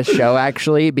into this show,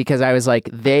 actually, because I was like,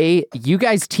 you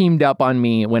guys teamed up on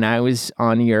me when I was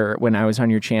on your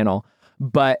channel,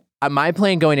 but my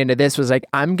plan going into this was like,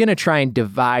 I'm gonna try and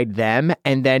divide them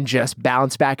and then just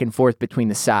bounce back and forth between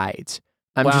the sides.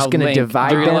 I'm just going to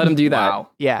divide them. You're going to let him do that? Wow.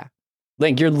 Yeah.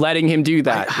 Link, you're letting him do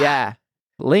that. Yeah.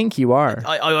 Link, you are.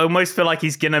 I almost feel like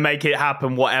he's going to make it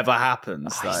happen whatever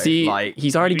happens. Though. See,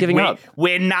 he's already giving up.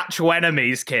 We're natural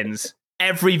enemies, Kins.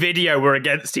 every video we're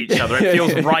against each other. It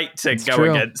feels right to go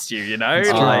true. against you, you know?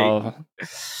 Oh.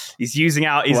 He's using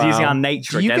our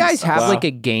nature Do you against guys us. have like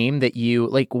a game that you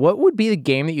like? What would be the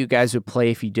game that you guys would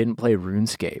play if you didn't play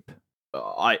RuneScape?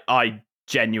 I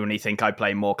genuinely think I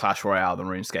play more Clash Royale than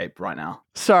RuneScape right now.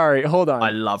 Sorry, hold on. I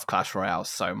love Clash Royale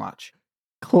so much.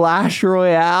 Clash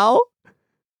Royale?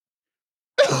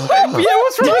 Yeah,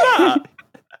 what's wrong with that?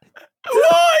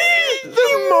 Why?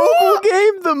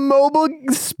 The mobile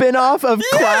spin-off of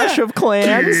Clash of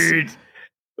Clans? Dude.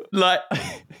 Like...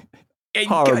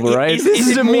 Horrible, right? This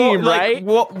is a meme, right?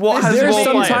 What has There's more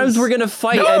sometimes players? we're gonna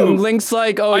fight, No. and Link's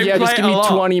like, "Oh I yeah, just play give it me a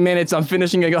lot. 20 minutes. I'm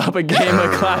finishing up a game of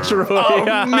Clash Royale."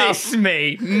 Oh, miss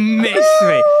me.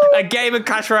 A game of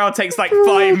Clash Royale takes like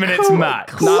 5 minutes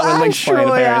max. Not when Link's Clash playing,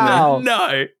 Royale.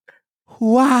 No.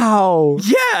 Wow.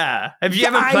 Yeah. Have you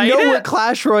ever I played know it? what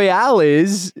Clash Royale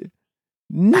is.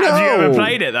 No. Have you ever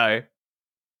played it though?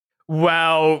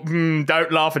 Well,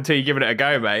 don't laugh until you're giving it a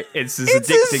go, mate. It's as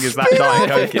addicting as that Diet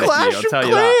Coke is to you, Clash I'll tell of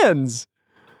you that. Clans.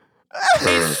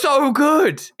 It's so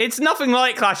good. It's nothing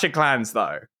like Clash of Clans,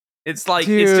 though. It's like,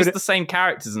 it's Dude, just the same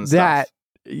characters and That stuff.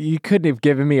 you couldn't have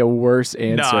given me a worse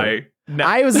answer. No.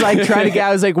 I was like trying to get.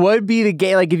 I was like, what would be the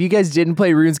game? Like, if you guys didn't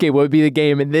play RuneScape, what would be the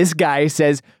game? And this guy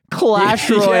says Clash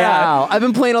Yeah. Royale. I've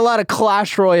been playing a lot of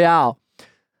Clash Royale.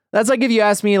 That's like if you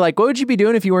asked me, like, what would you be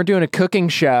doing if you weren't doing a cooking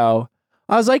show?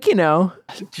 I was like, Do you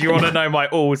want to know my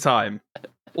all-time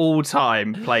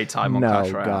playtime on no, Clash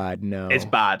Royale? God, no. It's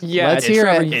bad. Yeah, Let's hear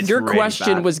Trevor, it. It's your really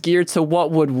question bad. was geared to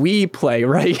what would we play,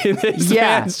 right? And this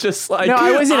Yeah. man's just like, No,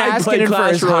 I wasn't I'd asking play him for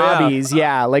Clash his Royale. hobbies.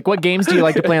 Yeah, like what games do you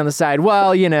like to play on the side?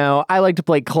 Well, I like to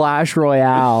play Clash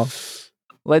Royale.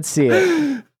 Let's see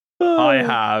it. I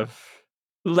have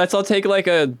Let's all take like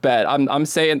a bet. I'm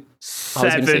saying I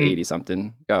was gonna say 80 7,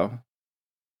 something. Go.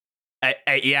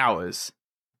 80 hours.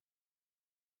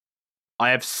 I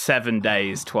have 7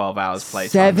 days, 12 hours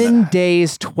playtime. 7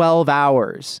 days, 12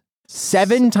 hours.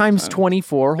 7 times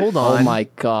 24. Hold on. Oh my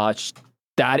gosh.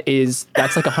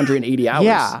 That's like 180 hours.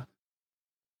 Yeah.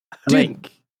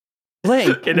 Link.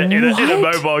 In a What?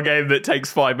 mobile game that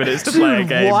takes 5 minutes to play a Dude,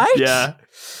 game. what? Yeah.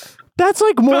 That's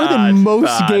like more than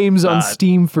most games on bad.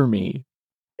 Steam for me.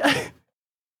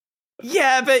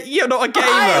 Yeah, but you're not a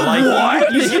gamer.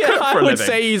 What? You cook for I a would living.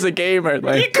 say he's a gamer.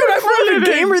 Like, You cook for a I'm a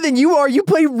living. gamer than you are. You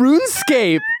play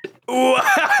RuneScape. What?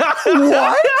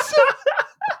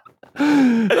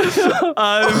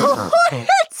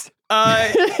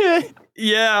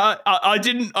 Yeah, I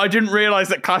didn't realize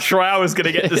that Clash Royale was going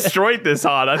to get destroyed this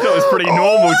hard. I thought it was pretty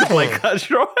normal to play Clash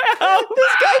Royale.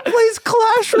 This guy plays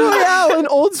Clash Royale in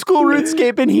old school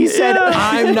RuneScape, and he said,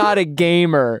 "I'm not a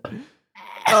gamer."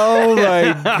 Oh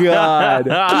my god!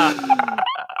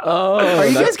 Are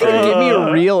you guys gonna give me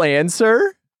a real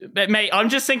answer? But mate, I'm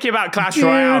just thinking about Clash Dude,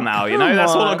 Royale now. You know, come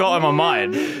that's all I on. got in my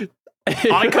mind.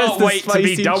 I can't the wait to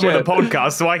be spicy done chip. with the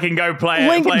podcast so I can go play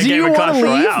Link, a do game you of want Clash to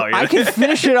leave? Royale. you I know? can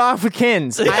finish it off with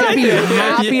Kins. I'd be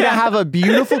happy to have a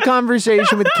beautiful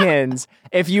conversation with Kins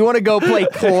if you want to go play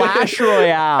Clash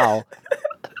Royale.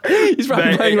 he's probably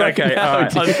Mate, playing right okay, now, all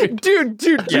right. dude.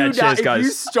 Dude, Yeah, do cheers, not. If guys. you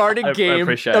start a I game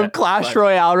appreciate of it. Clash Bye.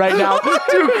 Royale right now,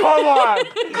 dude, come on.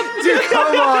 Dude,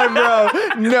 come on, bro.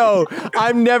 No,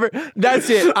 I'm never. That's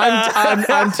it.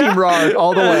 I'm Team Rard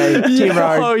all the way. Team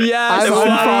Rard. Oh yeah. I'm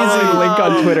unfollowing Link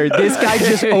on Twitter. This guy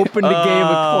just opened a game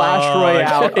of Clash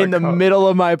Royale in the middle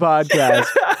of my podcast.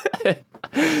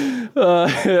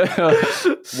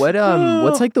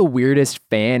 What's like the weirdest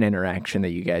fan interaction that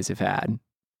you guys have had?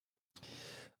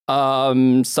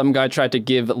 Some guy tried to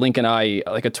give Link and I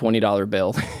like a $20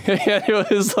 bill. It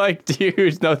was like,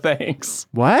 dude, no thanks.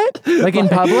 What? Like in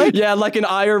public? Yeah, like an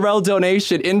IRL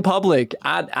donation in public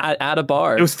at a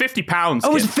bar. It was £50.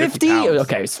 Oh, it was kid, 50? £50.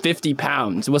 Okay, it was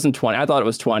 £50. It wasn't 20. I thought it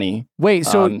was 20. Wait,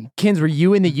 so Kins, were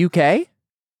you in the UK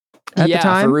at the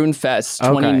time? For RuneFest Okay.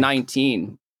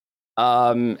 2019.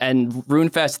 And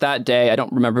RuneFest that day, I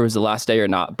don't remember if it was the last day or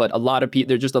not, but a lot of people,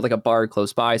 there's just like a bar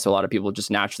close by, so a lot of people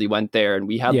just naturally went there, and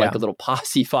we had like a little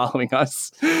posse following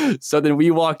us. So then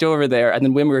we walked over there, and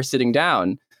then when we were sitting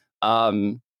down, I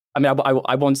mean,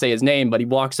 I won't say his name, but he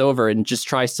walks over and just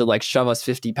tries to like shove us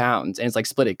 50 pounds, and it's like,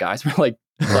 split it, guys. We're like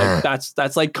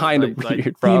that's like kind of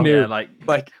weird, bro. Yeah, like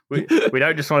we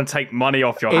don't just want to take money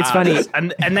off your It's hands.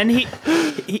 funny. And then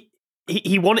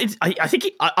he wanted, I think,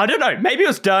 I don't know, maybe it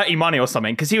was dirty money or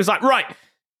something, because he was like, right,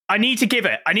 I need to give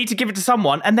it to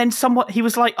someone. And then he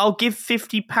was like, I'll give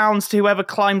 £50 to whoever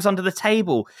climbs under the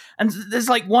table. And there's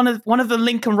like one of the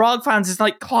Lincoln Rog fans is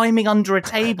like climbing under a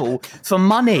table for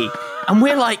money. And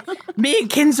we're like, me and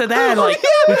Kins are there, like,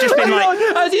 we've just been like...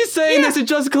 As he's saying this, it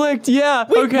just clicked. Yeah,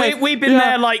 We've been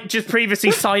there, like, just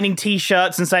previously signing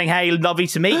T-shirts and saying, hey, lovely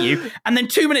to meet you. And then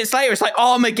 2 minutes later, it's like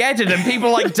Armageddon and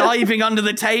people, like, diving under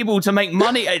the table to make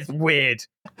money. It's weird.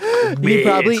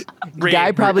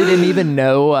 Guy probably didn't even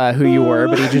know who you were,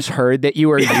 but he just heard that you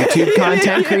were YouTube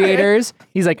content creators.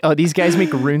 He's like, oh, these guys make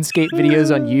RuneScape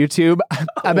videos on YouTube.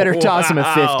 I better toss him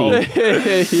a 50.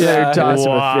 Better toss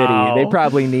him a 50. They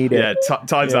probably need it. Yeah,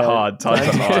 times are hard. Times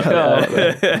are hard.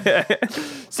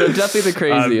 So definitely the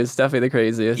craziest. Definitely the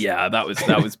craziest. Yeah, that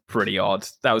was pretty odd.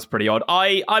 That was pretty odd.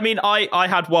 I mean, I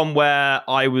had one where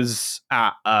I was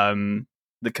at the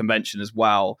convention as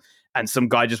well. And some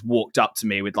guy just walked up to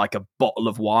me with like a bottle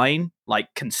of wine, like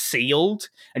concealed.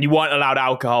 And you weren't allowed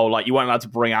alcohol, like you weren't allowed to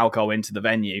bring alcohol into the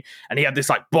venue. And he had this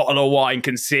like bottle of wine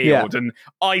concealed. Yeah. And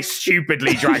I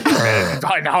stupidly drank it.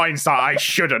 In hindsight, I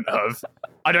shouldn't have.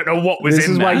 I don't know what was in there. This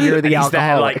is why you're the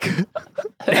alcoholic.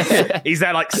 He's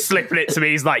there like slipping it to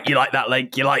me. He's like, you like that,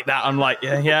 Link? You like that? I'm like,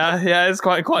 yeah, it's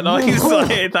quite nice.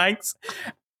 Like, thanks.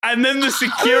 And then the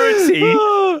security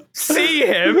see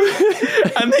him,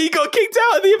 and he got kicked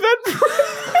out of the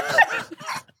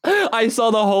event. I saw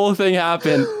the whole thing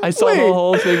happen. I saw the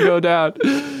whole thing go down.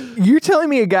 You're telling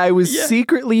me a guy was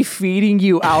secretly feeding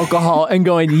you alcohol and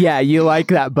going, yeah, you like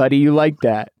that, buddy. You like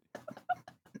that.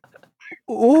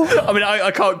 Ooh. I mean, I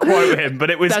can't quote him,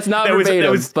 but it was that's not verbatim, there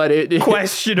was but it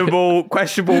questionable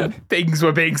things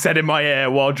were being said in my ear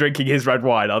while drinking his red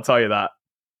wine. I'll tell you that.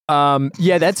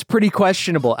 Yeah, that's pretty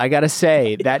questionable. I gotta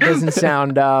say that doesn't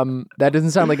sound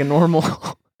like a normal.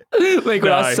 Like we're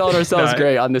not selling ourselves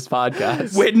great on this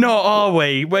podcast. We're not, are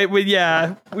we?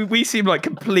 We seem like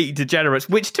complete degenerates.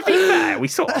 Which, to be fair, we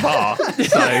sort of are.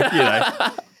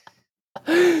 So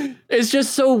it's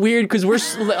just so weird because we're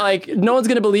like, no one's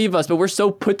gonna believe us, but we're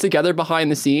so put together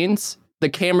behind the scenes. The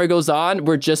camera goes on,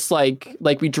 we're just like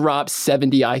we drop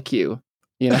 70 IQ.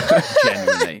 You know,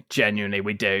 genuinely,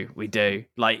 we do.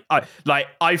 Like,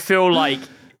 I feel like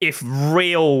if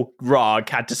real Rog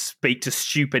had to speak to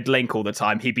stupid Link all the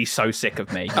time, he'd be so sick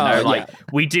of me. You know,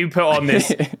 we do put on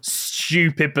this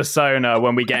stupid persona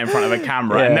when we get in front of a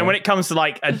camera, and then when it comes to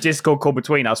like a Discord call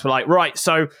between us, we're like, right,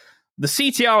 so the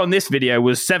CTR on this video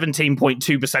was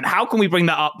 17.2%. How can we bring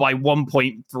that up by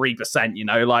 1.3%? You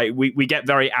know, like we get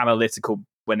very analytical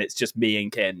when it's just me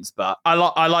and Kins, but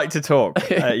I like to talk.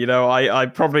 I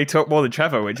probably talk more than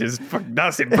Trevor, which is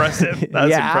that's impressive.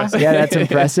 Impressive. Yeah, that's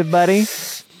impressive, buddy.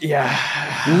 Yeah.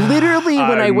 Literally,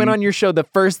 when I went on your show, the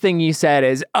first thing you said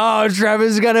is, "Oh,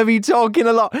 Trevor's gonna be talking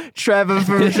a lot. Trevor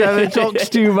from Trevor Talks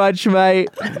Too Much, mate.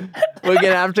 We're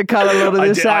gonna have to cut a lot of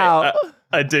this out."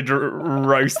 I did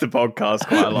roast the podcast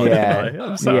quite a lot. Yeah.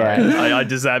 I'm sorry. Yeah. I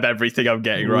deserve everything I'm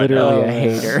getting right Literally now. A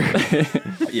hater.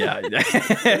 Yeah.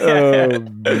 Oh,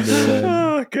 man.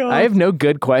 Oh, God. I have no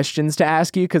good questions to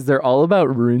ask you because they're all about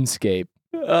RuneScape.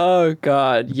 Oh,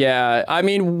 God. Yeah. I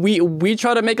mean, we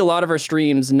try to make a lot of our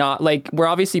streams not like we're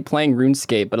obviously playing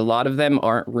RuneScape, but a lot of them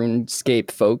aren't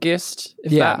RuneScape focused,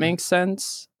 if that makes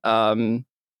sense. So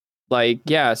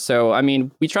I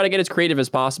mean, we try to get as creative as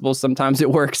possible. Sometimes it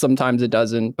works, sometimes it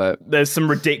doesn't. But there's some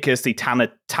ridiculously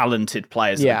talented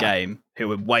players in the game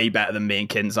who are way better than me and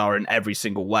Kins are in every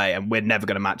single way, and we're never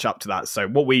going to match up to that. So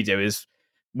what we do is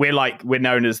we're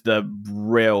known as the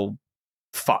real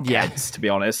fuckheads, to be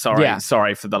honest.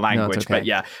 Sorry for the language, okay.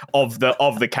 But of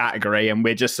the category, and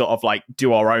we're just sort of like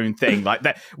do our own thing like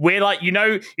that. We're like, you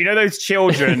know those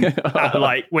children at,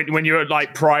 like when you're at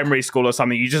like primary school or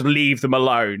something, you just leave them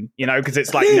alone, you know, because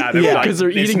it's like because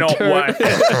they're eating not dirt.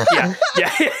 They're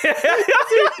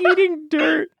eating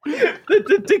dirt.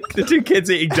 The two kids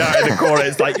eating dirt in the corner.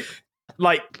 It's like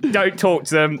don't talk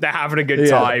to them. They're having a good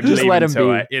time. Just let them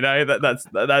be. It. You know, that's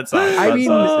us. I mean,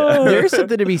 there's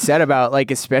something to be said about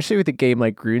like, especially with a game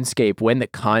like RuneScape, when the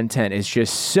content is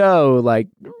just so like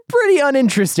pretty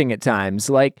uninteresting at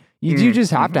times. Like you do just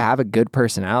have to have a good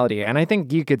personality, and I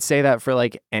think you could say that for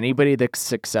like anybody that's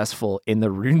successful in the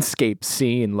RuneScape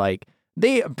scene. Like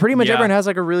they pretty much everyone has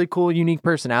like a really cool, unique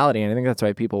personality, and I think that's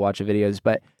why people watch the videos.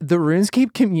 But the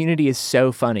RuneScape community is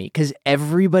so funny because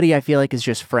everybody I feel like is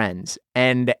just friends,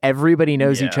 and everybody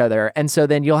knows each other. And so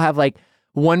then you'll have like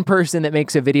one person that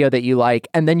makes a video that you like,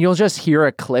 and then you'll just hear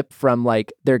a clip from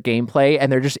like their gameplay,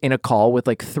 and they're just in a call with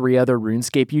like 3 other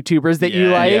RuneScape YouTubers that you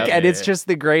like, and it's just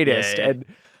the greatest. And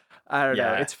I don't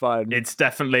know, it's fun. It's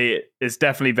definitely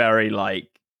very like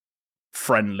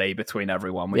friendly between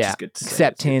everyone, which is good to see.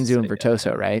 Except Tanzu and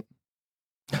Vertoso, right?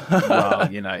 well,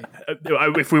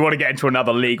 if we want to get into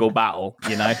another legal battle,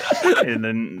 and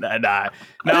then no,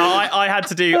 I had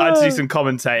to do some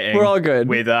commentating. We're all good.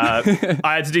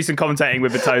 I had to do some commentating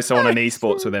with Batoso on an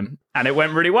esports with him, and it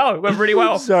went really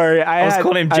well. Sorry, I was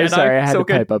calling him Jeno. I'm sorry, I had to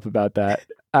good. pipe up about that.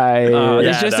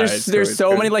 There's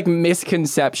so many like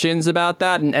misconceptions about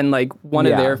that, and like one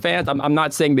of their fans. I'm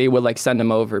not saying they would like send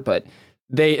him over, but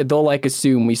they'll like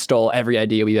assume we stole every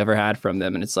idea we've ever had from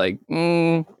them, and it's like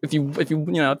if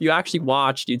you actually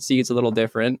watched, you'd see it's a little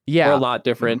different, or a lot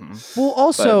different. Mm-hmm. Well,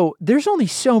 also there's only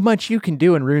so much you can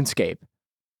do in RuneScape.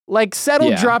 Like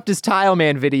Settle dropped his Tile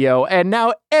Man video, and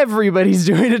now everybody's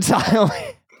doing a Tile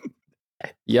Man.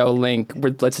 Yo, Link,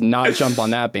 let's not jump on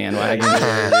that bandwagon.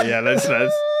 Let's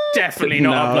definitely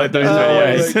not upload those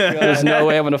videos. There's no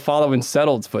way I'm gonna follow in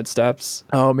Settled's footsteps.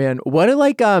 Oh man, what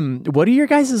do your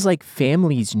guys' like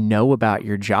families know about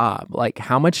your job? Like,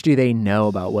 how much do they know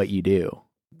about what you do?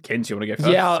 Kins, you want to go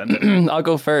first? Yeah, I'll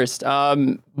go first.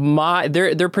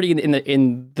 They're pretty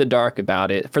in the dark about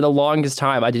it. For the longest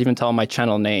time, I didn't even tell them my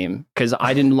channel name because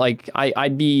I didn't like.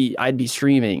 I'd be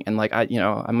streaming and like I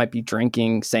might be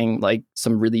drinking, saying like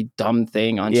some really dumb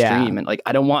thing on stream, and like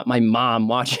I don't want my mom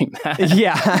watching that.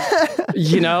 Yeah,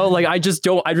 like I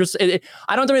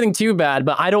don't do anything too bad,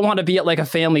 but I don't want to be at like a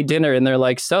family dinner and they're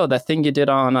like, so that thing you did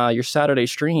on your Saturday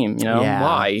stream,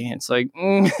 why? It's like,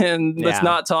 and let's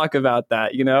not talk about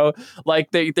that,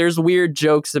 like there's weird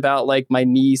jokes about like my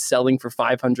knees selling for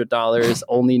 $500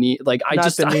 only knee. Like I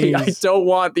don't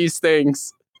want these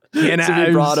things to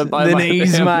be brought up by the my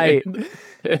knees family.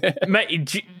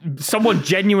 Mate, someone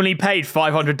genuinely paid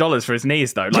 $500 for his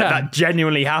knees though. Like that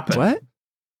genuinely happened. What?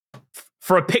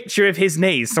 For a picture of his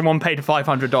knees, someone paid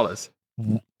 $500.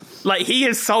 Like he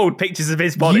has sold pictures of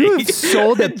his body. You have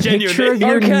sold a picture of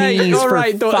your knees for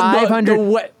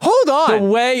 $500. Hold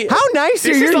on. How nice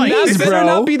are your knees, bro? That better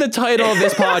not be the title of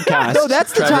this podcast. No,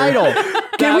 that's the title.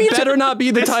 That better not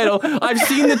be the title. I've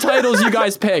seen the titles you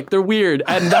guys pick. They're weird,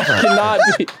 and that cannot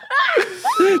be.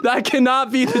 That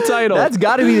cannot be the title. That's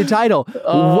got to be the title.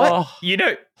 What? You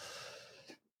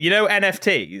know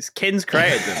NFTs? Kins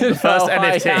created them. The first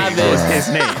NFT was his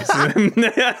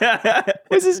knees.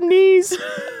 Was his knees?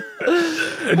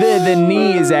 The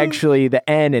knee is actually the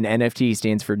N in NFT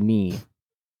stands for knee.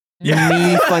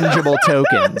 Knee fungible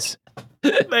tokens.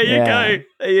 There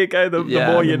you go. The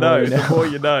more you know. The more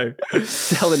you know.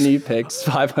 Selling knee pics,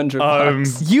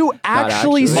 $500. You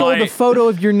actually sold a photo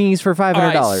of your knees for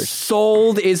 $500.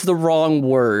 Sold is the wrong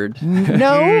word.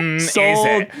 No,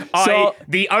 sold. Is it?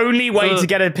 The only way to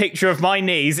get a picture of my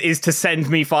knees is to send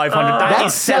me $500.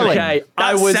 That's selling. Okay,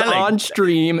 I was on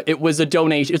stream. It was a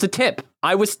donation. It was a tip.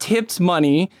 I was tipped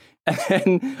money.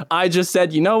 And I just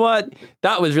said, you know what?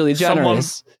 That was really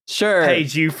generous. Sure.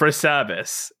 Paid you for a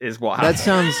service is what happened. That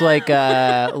sounds like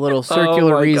a little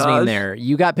circular reasoning there.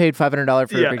 You got paid $500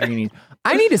 for your picture.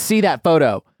 I need to see that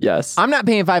photo. Yes. I'm not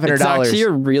paying $500. It's actually a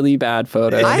really bad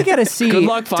photo. I gotta see. Good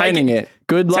luck finding it.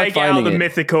 Good luck take finding out the it.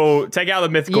 mythical. Take out the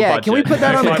mythical. Yeah, budget. can we put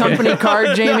that on the company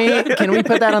card, Jamie? Can we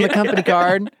put that on the company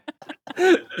card?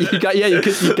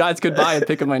 You guys could buy a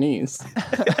pic of my knees.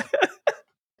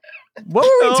 What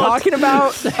were we talking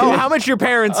about? Oh, how much your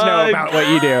parents know about what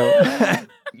you do.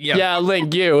 Yeah,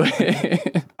 Link, you.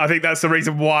 I think that's the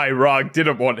reason why Rog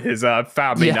didn't want his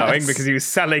family knowing, because he was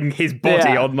selling his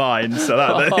body online. So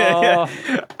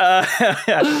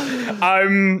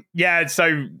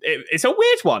so it's a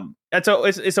weird one.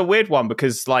 It's a weird one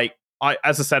because, like,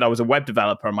 as I said, I was a web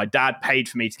developer, and my dad paid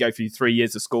for me to go through 3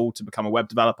 years of school to become a web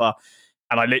developer,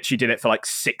 and I literally did it for like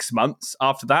 6 months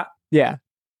after that. Yeah.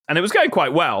 And it was going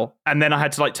quite well. And then I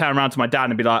had to like turn around to my dad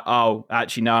and be like, oh,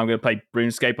 actually, no, I'm going to play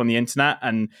RuneScape on the internet.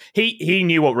 And he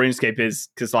knew what RuneScape is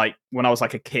because, like, when I was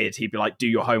like a kid, he'd be like, do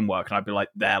your homework. And I'd be like,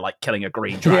 there, like killing a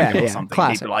green dragon or something.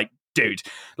 Classic. He'd be like, dude,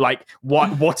 like,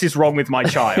 what is wrong with my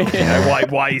child?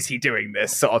 Why is he doing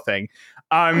this sort of thing?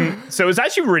 So it was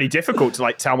actually really difficult to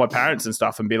like tell my parents and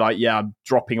stuff and be like, yeah, I'm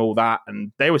dropping all that.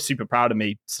 And they were super proud of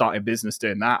me starting a business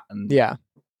doing that. And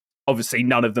obviously,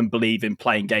 none of them believe in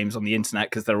playing games on the internet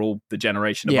because they're all the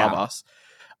generation above us.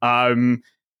 And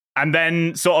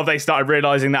then sort of they started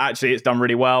realizing that actually it's done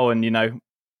really well and,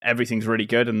 everything's really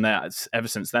good. And ever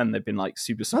since then, they've been like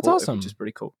super supportive, That's awesome. which is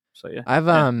pretty cool. So, yeah.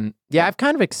 I've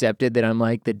kind of accepted that I'm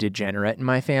like the degenerate in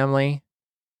my family.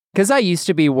 Because I used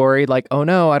to be worried like, oh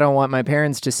no, I don't want my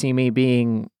parents to see me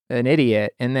being an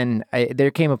idiot. And then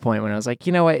there came a point when I was like,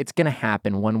 you know what? It's going to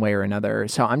happen one way or another.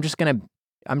 So I'm just going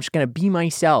to be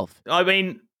myself. I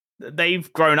mean,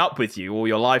 they've grown up with you all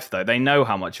your life, though. They know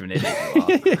how much of an idiot you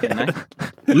are. You know?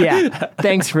 Yeah,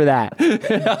 thanks for that.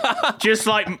 just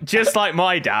like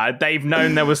my dad, they've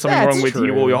known there was something That's wrong with true.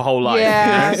 you all your whole life.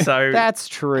 Yeah, you know? So that's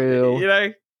true. You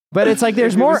know, but it's like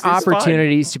there's more it's fine.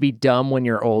 opportunities to be dumb when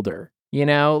you're older. You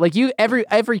know, like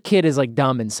every kid is like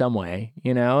dumb in some way.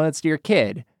 You know, it's your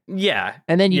kid. Yeah.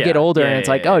 And then you get older, and it's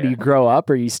like, do you grow up,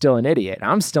 or are you still an idiot?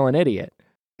 I'm still an idiot.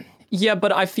 Yeah,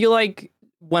 but I feel like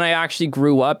when I actually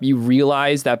grew up, you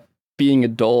realize that being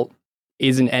adult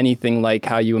isn't anything like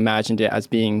how you imagined it as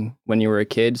being when you were a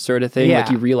kid, sort of thing. Yeah.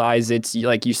 Like you realize it's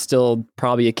like you still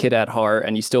probably a kid at heart,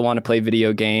 and you still want to play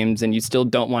video games, and you still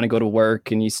don't want to go to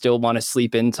work, and you still want to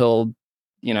sleep until,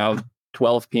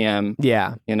 12 p.m.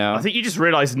 Yeah. I think you just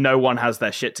realize no one has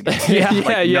their shit together.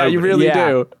 Yeah, you really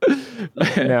do.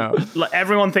 No. Like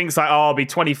everyone thinks like, I'll be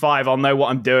 25, I'll know what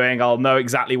I'm doing, I'll know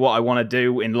exactly what I want to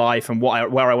do in life and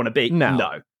where I want to be.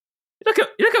 No. You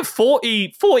look at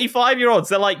 40, 45-year-olds,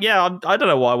 they're like, yeah, I don't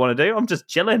know what I want to do. I'm just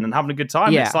chilling and having a good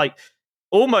time. Yeah. It's like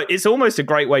it's almost a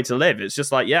great way to live. It's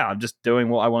just like, yeah, I'm just doing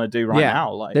what I want to do right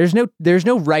now. Like there's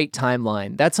no right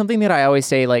timeline. That's something that I always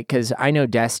say, like, because I know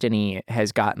Destiny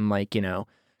has gotten like, because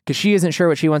she isn't sure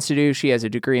what she wants to do. She has a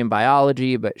degree in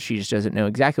biology, but she just doesn't know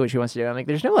exactly what she wants to do. I'm like,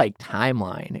 there's no like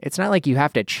timeline. It's not like you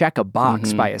have to check a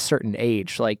box by a certain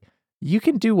age. Like you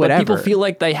can do whatever. But people feel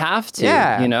like they have to.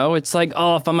 Yeah. It's like,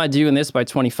 oh, if I'm not doing this by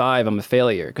 25, I'm a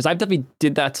failure. Because I've definitely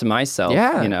did that to myself.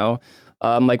 Yeah.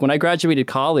 Like when I graduated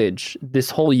college, this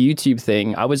whole YouTube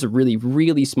thing, I was a really,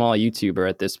 really small YouTuber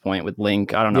at this point with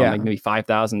Link. I don't know, like maybe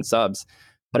 5,000 subs.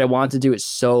 But I wanted to do it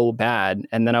so bad.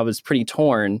 And then I was pretty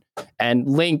torn. And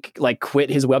Link like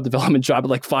quit his web development job at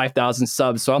like 5,000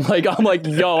 subs. So I'm like,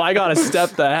 yo, I gotta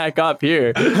step the heck up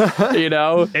here.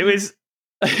 It was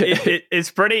it's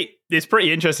pretty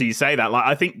interesting you say that. Like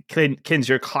I think Kins,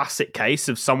 you're a classic case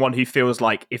of someone who feels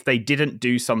like if they didn't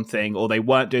do something or they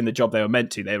weren't doing the job they were meant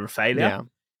to, they were a failure. Yeah.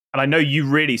 And I know you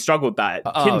really struggled that.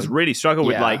 Kins really struggled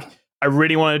with like, I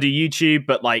really want to do YouTube,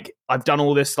 but like I've done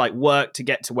all this like work to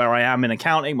get to where I am in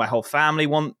accounting. My whole family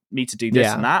want me to do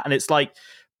this and that. And it's like,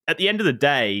 at the end of the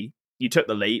day, you took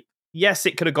the leap. Yes,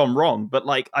 it could have gone wrong, but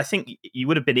like I think you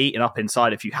would have been eaten up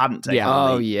inside if you hadn't taken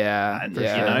the leap.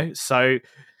 And, so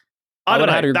I don't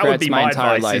know. That would be my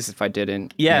entire advice life if I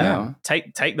didn't.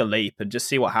 Take the leap and just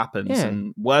see what happens.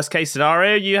 And worst case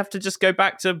scenario, you have to just go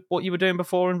back to what you were doing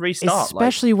before and restart.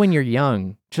 Especially when you're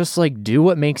young, just like do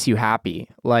what makes you happy.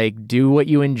 Like do what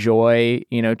you enjoy.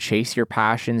 Chase your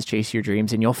passions, chase your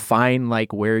dreams, and you'll find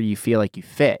like where you feel like you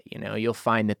fit. You'll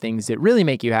find the things that really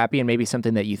make you happy, and maybe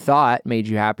something that you thought made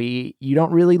you happy you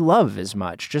don't really love as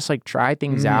much. Just like try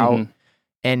things out,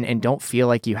 and don't feel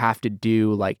like you have to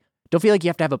do like. Don't feel like you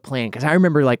have to have a plan. Because I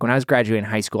remember like when I was graduating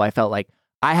high school, I felt like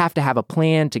I have to have a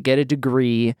plan to get a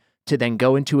degree to then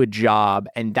go into a job.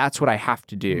 And that's what I have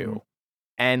to do.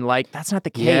 And like, that's not the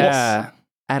case at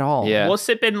all. Yeah. What's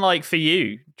it been like for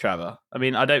you, Trevor? I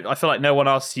mean, I feel like no one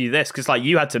asked you this because like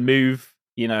you had to move,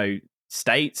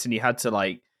 states and you had to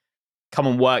like come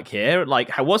and work here.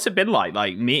 Like, what's it been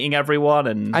like meeting everyone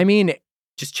and I mean,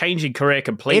 just changing career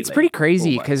completely? It's pretty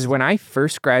crazy because when I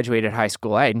first graduated high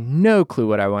school, I had no clue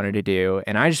what I wanted to do.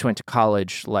 And I just went to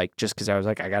college, like, just because I was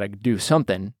like, I got to do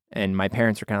something. And my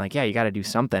parents were kind of like, yeah, you got to do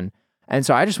something. And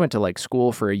so I just went to like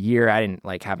school for a year. I didn't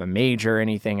like have a major or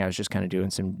anything. I was just kind of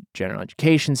doing some general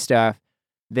education stuff.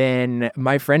 Then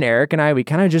my friend Eric and I, we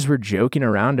kind of just were joking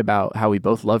around about how we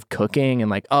both love cooking and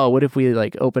like, oh, what if we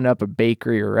like opened up a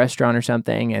bakery or a restaurant or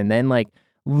something? And then like,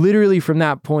 literally from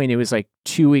that point, it was like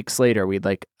 2 weeks later, we'd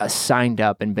like signed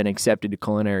up and been accepted to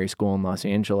culinary school in Los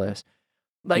Angeles.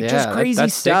 Like just crazy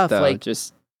that's stuff. Sick, though. Like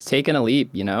just taking a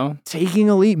leap, taking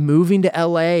a leap, moving to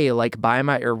LA, like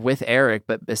with Eric,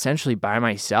 but essentially by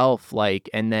myself. Like,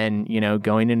 and then,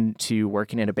 going into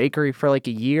working in a bakery for like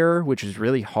a year, which was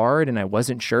really hard. And I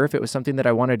wasn't sure if it was something that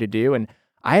I wanted to do. And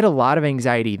I had a lot of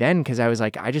anxiety then because I was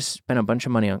like, I just spent a bunch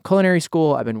of money on culinary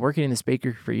school. I've been working in this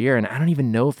bakery for a year and I don't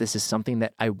even know if this is something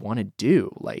that I want to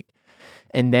do. Like,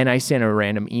 and then I sent a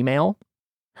random email,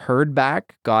 heard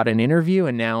back, got an interview,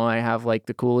 and now I have like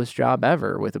the coolest job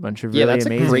ever with a bunch of really amazing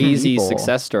that's a crazy people.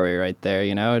 Success story right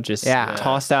there, just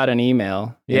tossed out an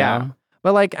email. Yeah.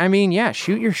 But like, I mean,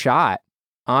 shoot your shot.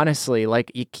 Honestly,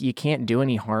 like you can't do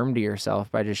any harm to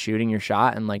yourself by just shooting your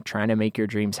shot and like trying to make your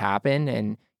dreams happen.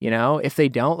 And if they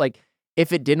don't, like,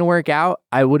 if it didn't work out,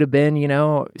 I would have been,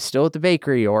 still at the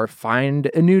bakery or find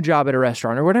a new job at a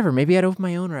restaurant or whatever. Maybe I'd open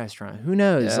my own restaurant. Who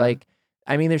knows? Yeah. Like,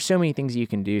 I mean, there's so many things you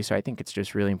can do. So I think it's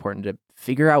just really important to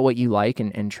figure out what you like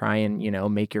and try and,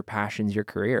 make your passions your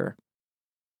career.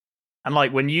 And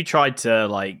like when you tried to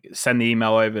like send the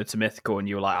email over to Mythical and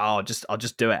you were like, oh, I'll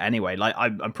just do it anyway. Like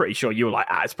I'm pretty sure you were like,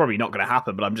 it's probably not going to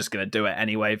happen, but I'm just going to do it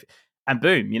anyway. And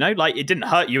boom, like it didn't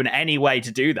hurt you in any way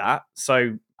to do that.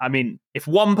 So, I mean, if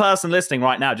one person listening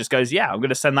right now just goes, yeah, I'm going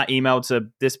to send that email to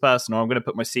this person, or I'm going to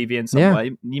put my CV in some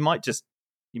way, you might just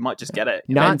get it.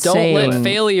 Don't let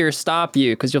failure stop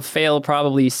you, because you'll fail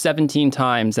probably 17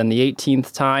 times, and the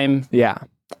 18th time,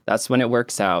 that's when it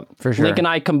works out. For sure. Link and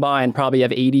I combined probably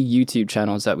have 80 YouTube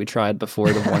channels that we tried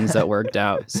before the ones that worked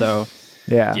out. So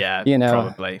yeah,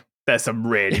 probably. There's some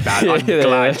really bad. I'm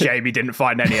glad Jamie didn't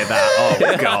find any of that.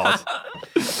 Oh God.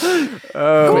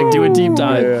 Quick, do a deep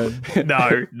dive.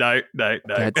 No.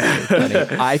 That's so funny.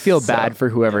 I feel bad for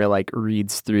whoever like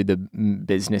reads through the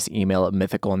business email at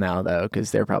Mythical now, though, because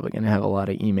they're probably going to have a lot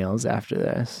of emails after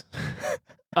this.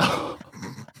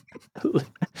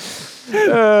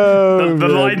 The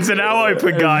lines are now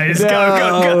open, guys.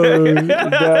 Go.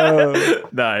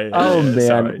 No. Oh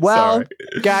man. Sorry.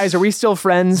 Guys, are we still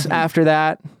friends after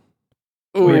that?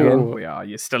 Ooh, we are.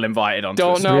 You're still invited on.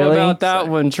 Don't know about that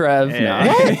one, Trev. Yeah.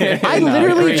 No.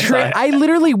 I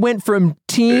literally went from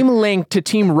Team Link to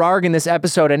Team Rarg in this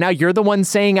episode, and now you're the one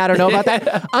saying I don't know about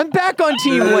that. I'm back on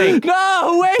Team Link.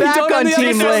 No, wait, back don't on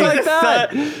Team Link. Like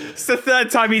that. It's the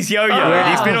third time he's yo-yoed.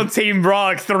 Yeah. He's been on Team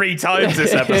Rarg 3 times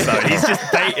this episode. He's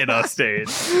just baiting us, dude.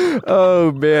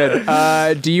 Oh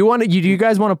man. Do you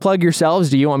guys want to plug yourselves?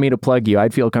 Do you want me to plug you?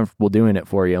 I'd feel comfortable doing it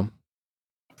for you.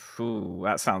 Ooh,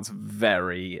 that sounds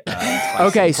very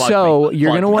okay, so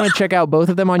you're going to want to check out both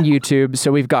of them on YouTube.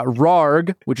 So we've got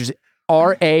Rarg, which is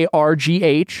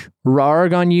RARGH,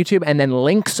 Rarg on YouTube, and then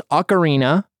Link's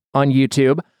Ocarina on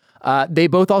YouTube. They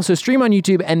both also stream on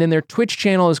YouTube, and then their Twitch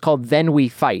channel is called Then We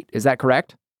Fight. Is that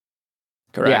correct?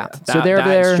 Correct. Yeah. So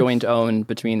they're joint owned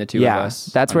between the two of us.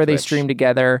 That's where Twitch. They stream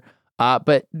together.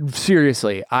 But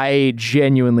seriously, I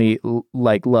genuinely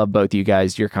love both you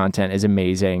guys. Your content is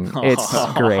amazing.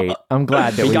 It's great. I'm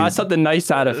glad that we got something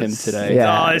nice out of him today.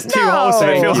 Yeah. Oh, it's too wholesome.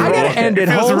 It feels I gotta end it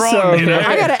wholesome. Wrong,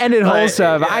 I gotta end it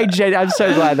wholesome. I'm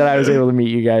so glad that I was able to meet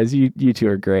you guys. You two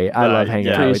are great. I love hanging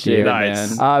out with you.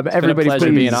 Nice. Everybody, pleasure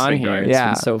please being on here. It's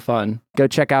been so fun. Go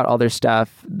check out all their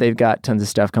stuff. They've got tons of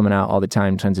stuff coming out all the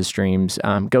time. Tons of streams.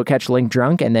 Go catch Link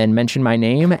drunk and then mention my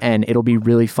name, and it'll be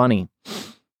really funny.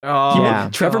 Oh, yeah.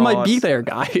 Trevor might be there,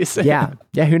 guys. Yeah,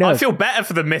 who knows? I feel better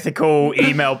for the Mythical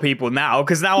email people now,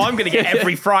 because now I'm going to get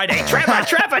every Friday,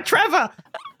 Trevor.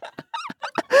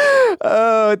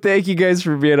 Oh, thank you guys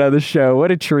for being on the show.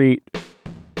 What a treat.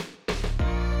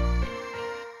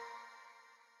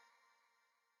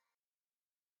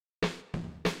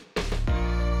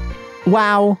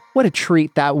 Wow, what a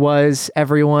treat that was,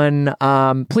 everyone.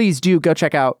 Please do go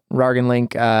check out Rarg and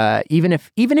Link. Even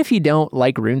if you don't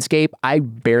like RuneScape, I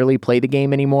barely play the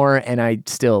game anymore, and I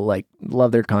still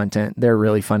love their content. They're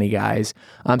really funny guys.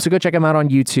 So go check them out on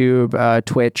YouTube,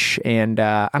 Twitch, and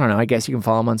I don't know, I guess you can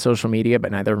follow them on social media,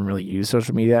 but neither of them really use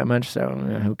social media that much, so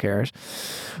who cares?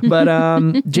 But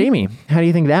Jamie, how do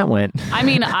you think that went? I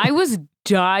mean, I was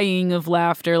dying of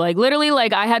laughter. Literally,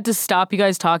 I had to stop you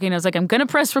guys talking. I was like, I'm gonna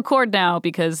press record now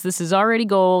because this is already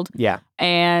gold. Yeah.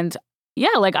 And yeah,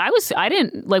 I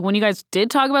didn't when you guys did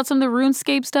talk about some of the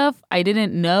RuneScape stuff, I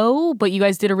didn't know, but you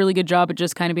guys did a really good job at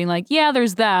just kind of being like, yeah,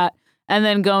 there's that, and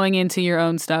then going into your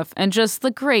own stuff, and just the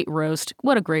great roast.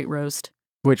 What a great roast.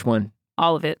 Which one?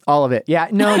 All of it. All of it. Yeah.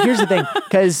 No, here's the thing.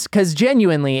 Because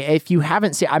genuinely, if you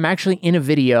haven't seen, I'm actually in a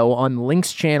video on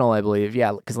Link's channel, I believe.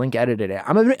 Yeah, because Link edited it.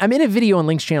 I'm in a video on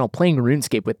Link's channel playing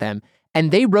RuneScape with them,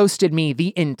 and they roasted me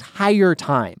the entire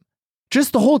time.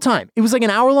 Just the whole time. It was like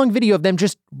an hour-long video of them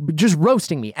just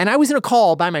roasting me. And I was in a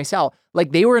call by myself.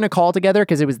 They were in a call together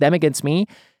because it was them against me.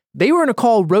 They were in a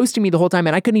call roasting me the whole time,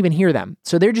 and I couldn't even hear them.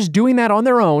 So they're just doing that on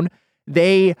their own.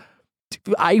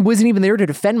 I wasn't even there to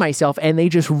defend myself, and they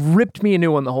just ripped me a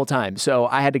new one the whole time. So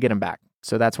I had to get them back.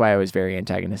 So that's why I was very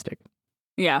antagonistic.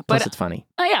 Yeah. Plus, it's funny.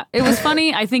 Yeah, it was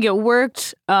funny. I think it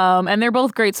worked. And they're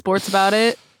both great sports about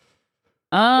it.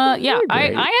 Yeah.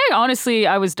 I honestly,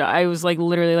 I was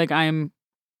literally I am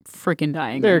freaking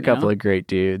dying. They're a couple of great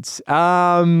dudes.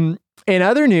 In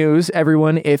other news,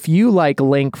 everyone, if you like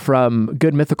Link from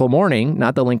Good Mythical Morning,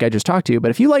 not the Link I just talked to,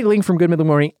 but if you like Link from Good Mythical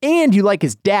Morning and you like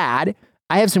his dad,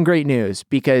 I have some great news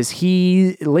because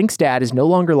Link's dad is no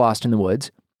longer lost in the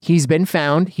woods. He's been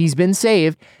found, he's been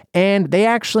saved, and they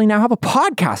actually now have a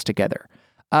podcast together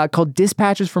called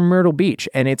Dispatches from Myrtle Beach,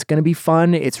 and it's going to be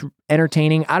fun. It's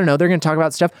entertaining. I don't know. They're going to talk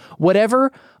about stuff,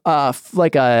 whatever a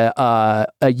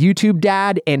YouTube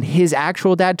dad and his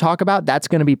actual dad talk about. That's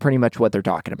going to be pretty much what they're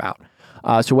talking about.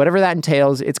 So whatever that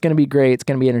entails, it's going to be great. It's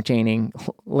going to be entertaining.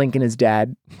 Link and his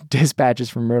dad, Dispatches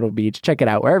from Myrtle Beach. Check it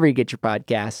out wherever you get your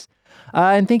podcasts.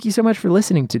 And thank you so much for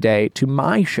listening today to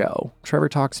my show, Trevor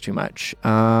Talks Too Much.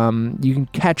 You can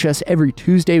catch us every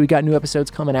Tuesday. We got new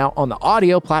episodes coming out on the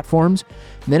audio platforms.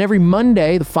 And then every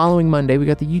Monday, the following Monday, we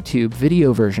got the YouTube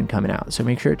video version coming out. So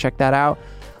make sure to check that out.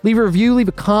 Leave a review, leave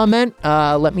a comment.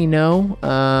 Let me know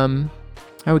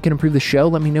how we can improve the show.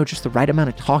 Let me know just the right amount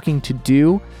of talking to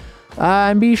do.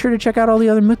 And be sure to check out all the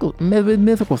other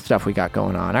mythical stuff we got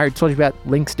going on. I already told you about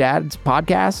Link's dad's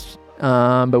podcast.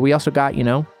 But we also got,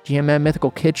 GMM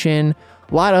Mythical Kitchen,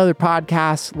 a lot of other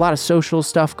podcasts, a lot of social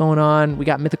stuff going on. We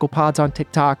got Mythical Pods on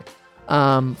TikTok,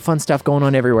 fun stuff going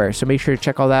on everywhere. So make sure to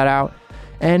check all that out.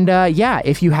 And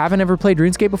if you haven't ever played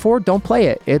RuneScape before, don't play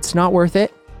it. It's not worth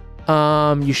it.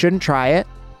 You shouldn't try it.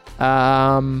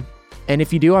 And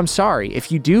if you do, I'm sorry.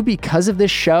 If you do because of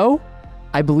this show,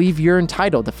 I believe you're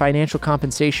entitled to financial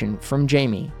compensation from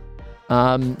Jamie.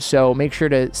 So make sure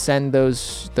to send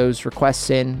those requests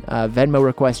in, Venmo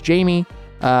request Jamie,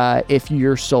 if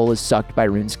your soul is sucked by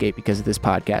RuneScape because of this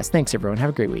podcast. Thanks, everyone.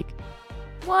 Have a great week.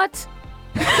 What?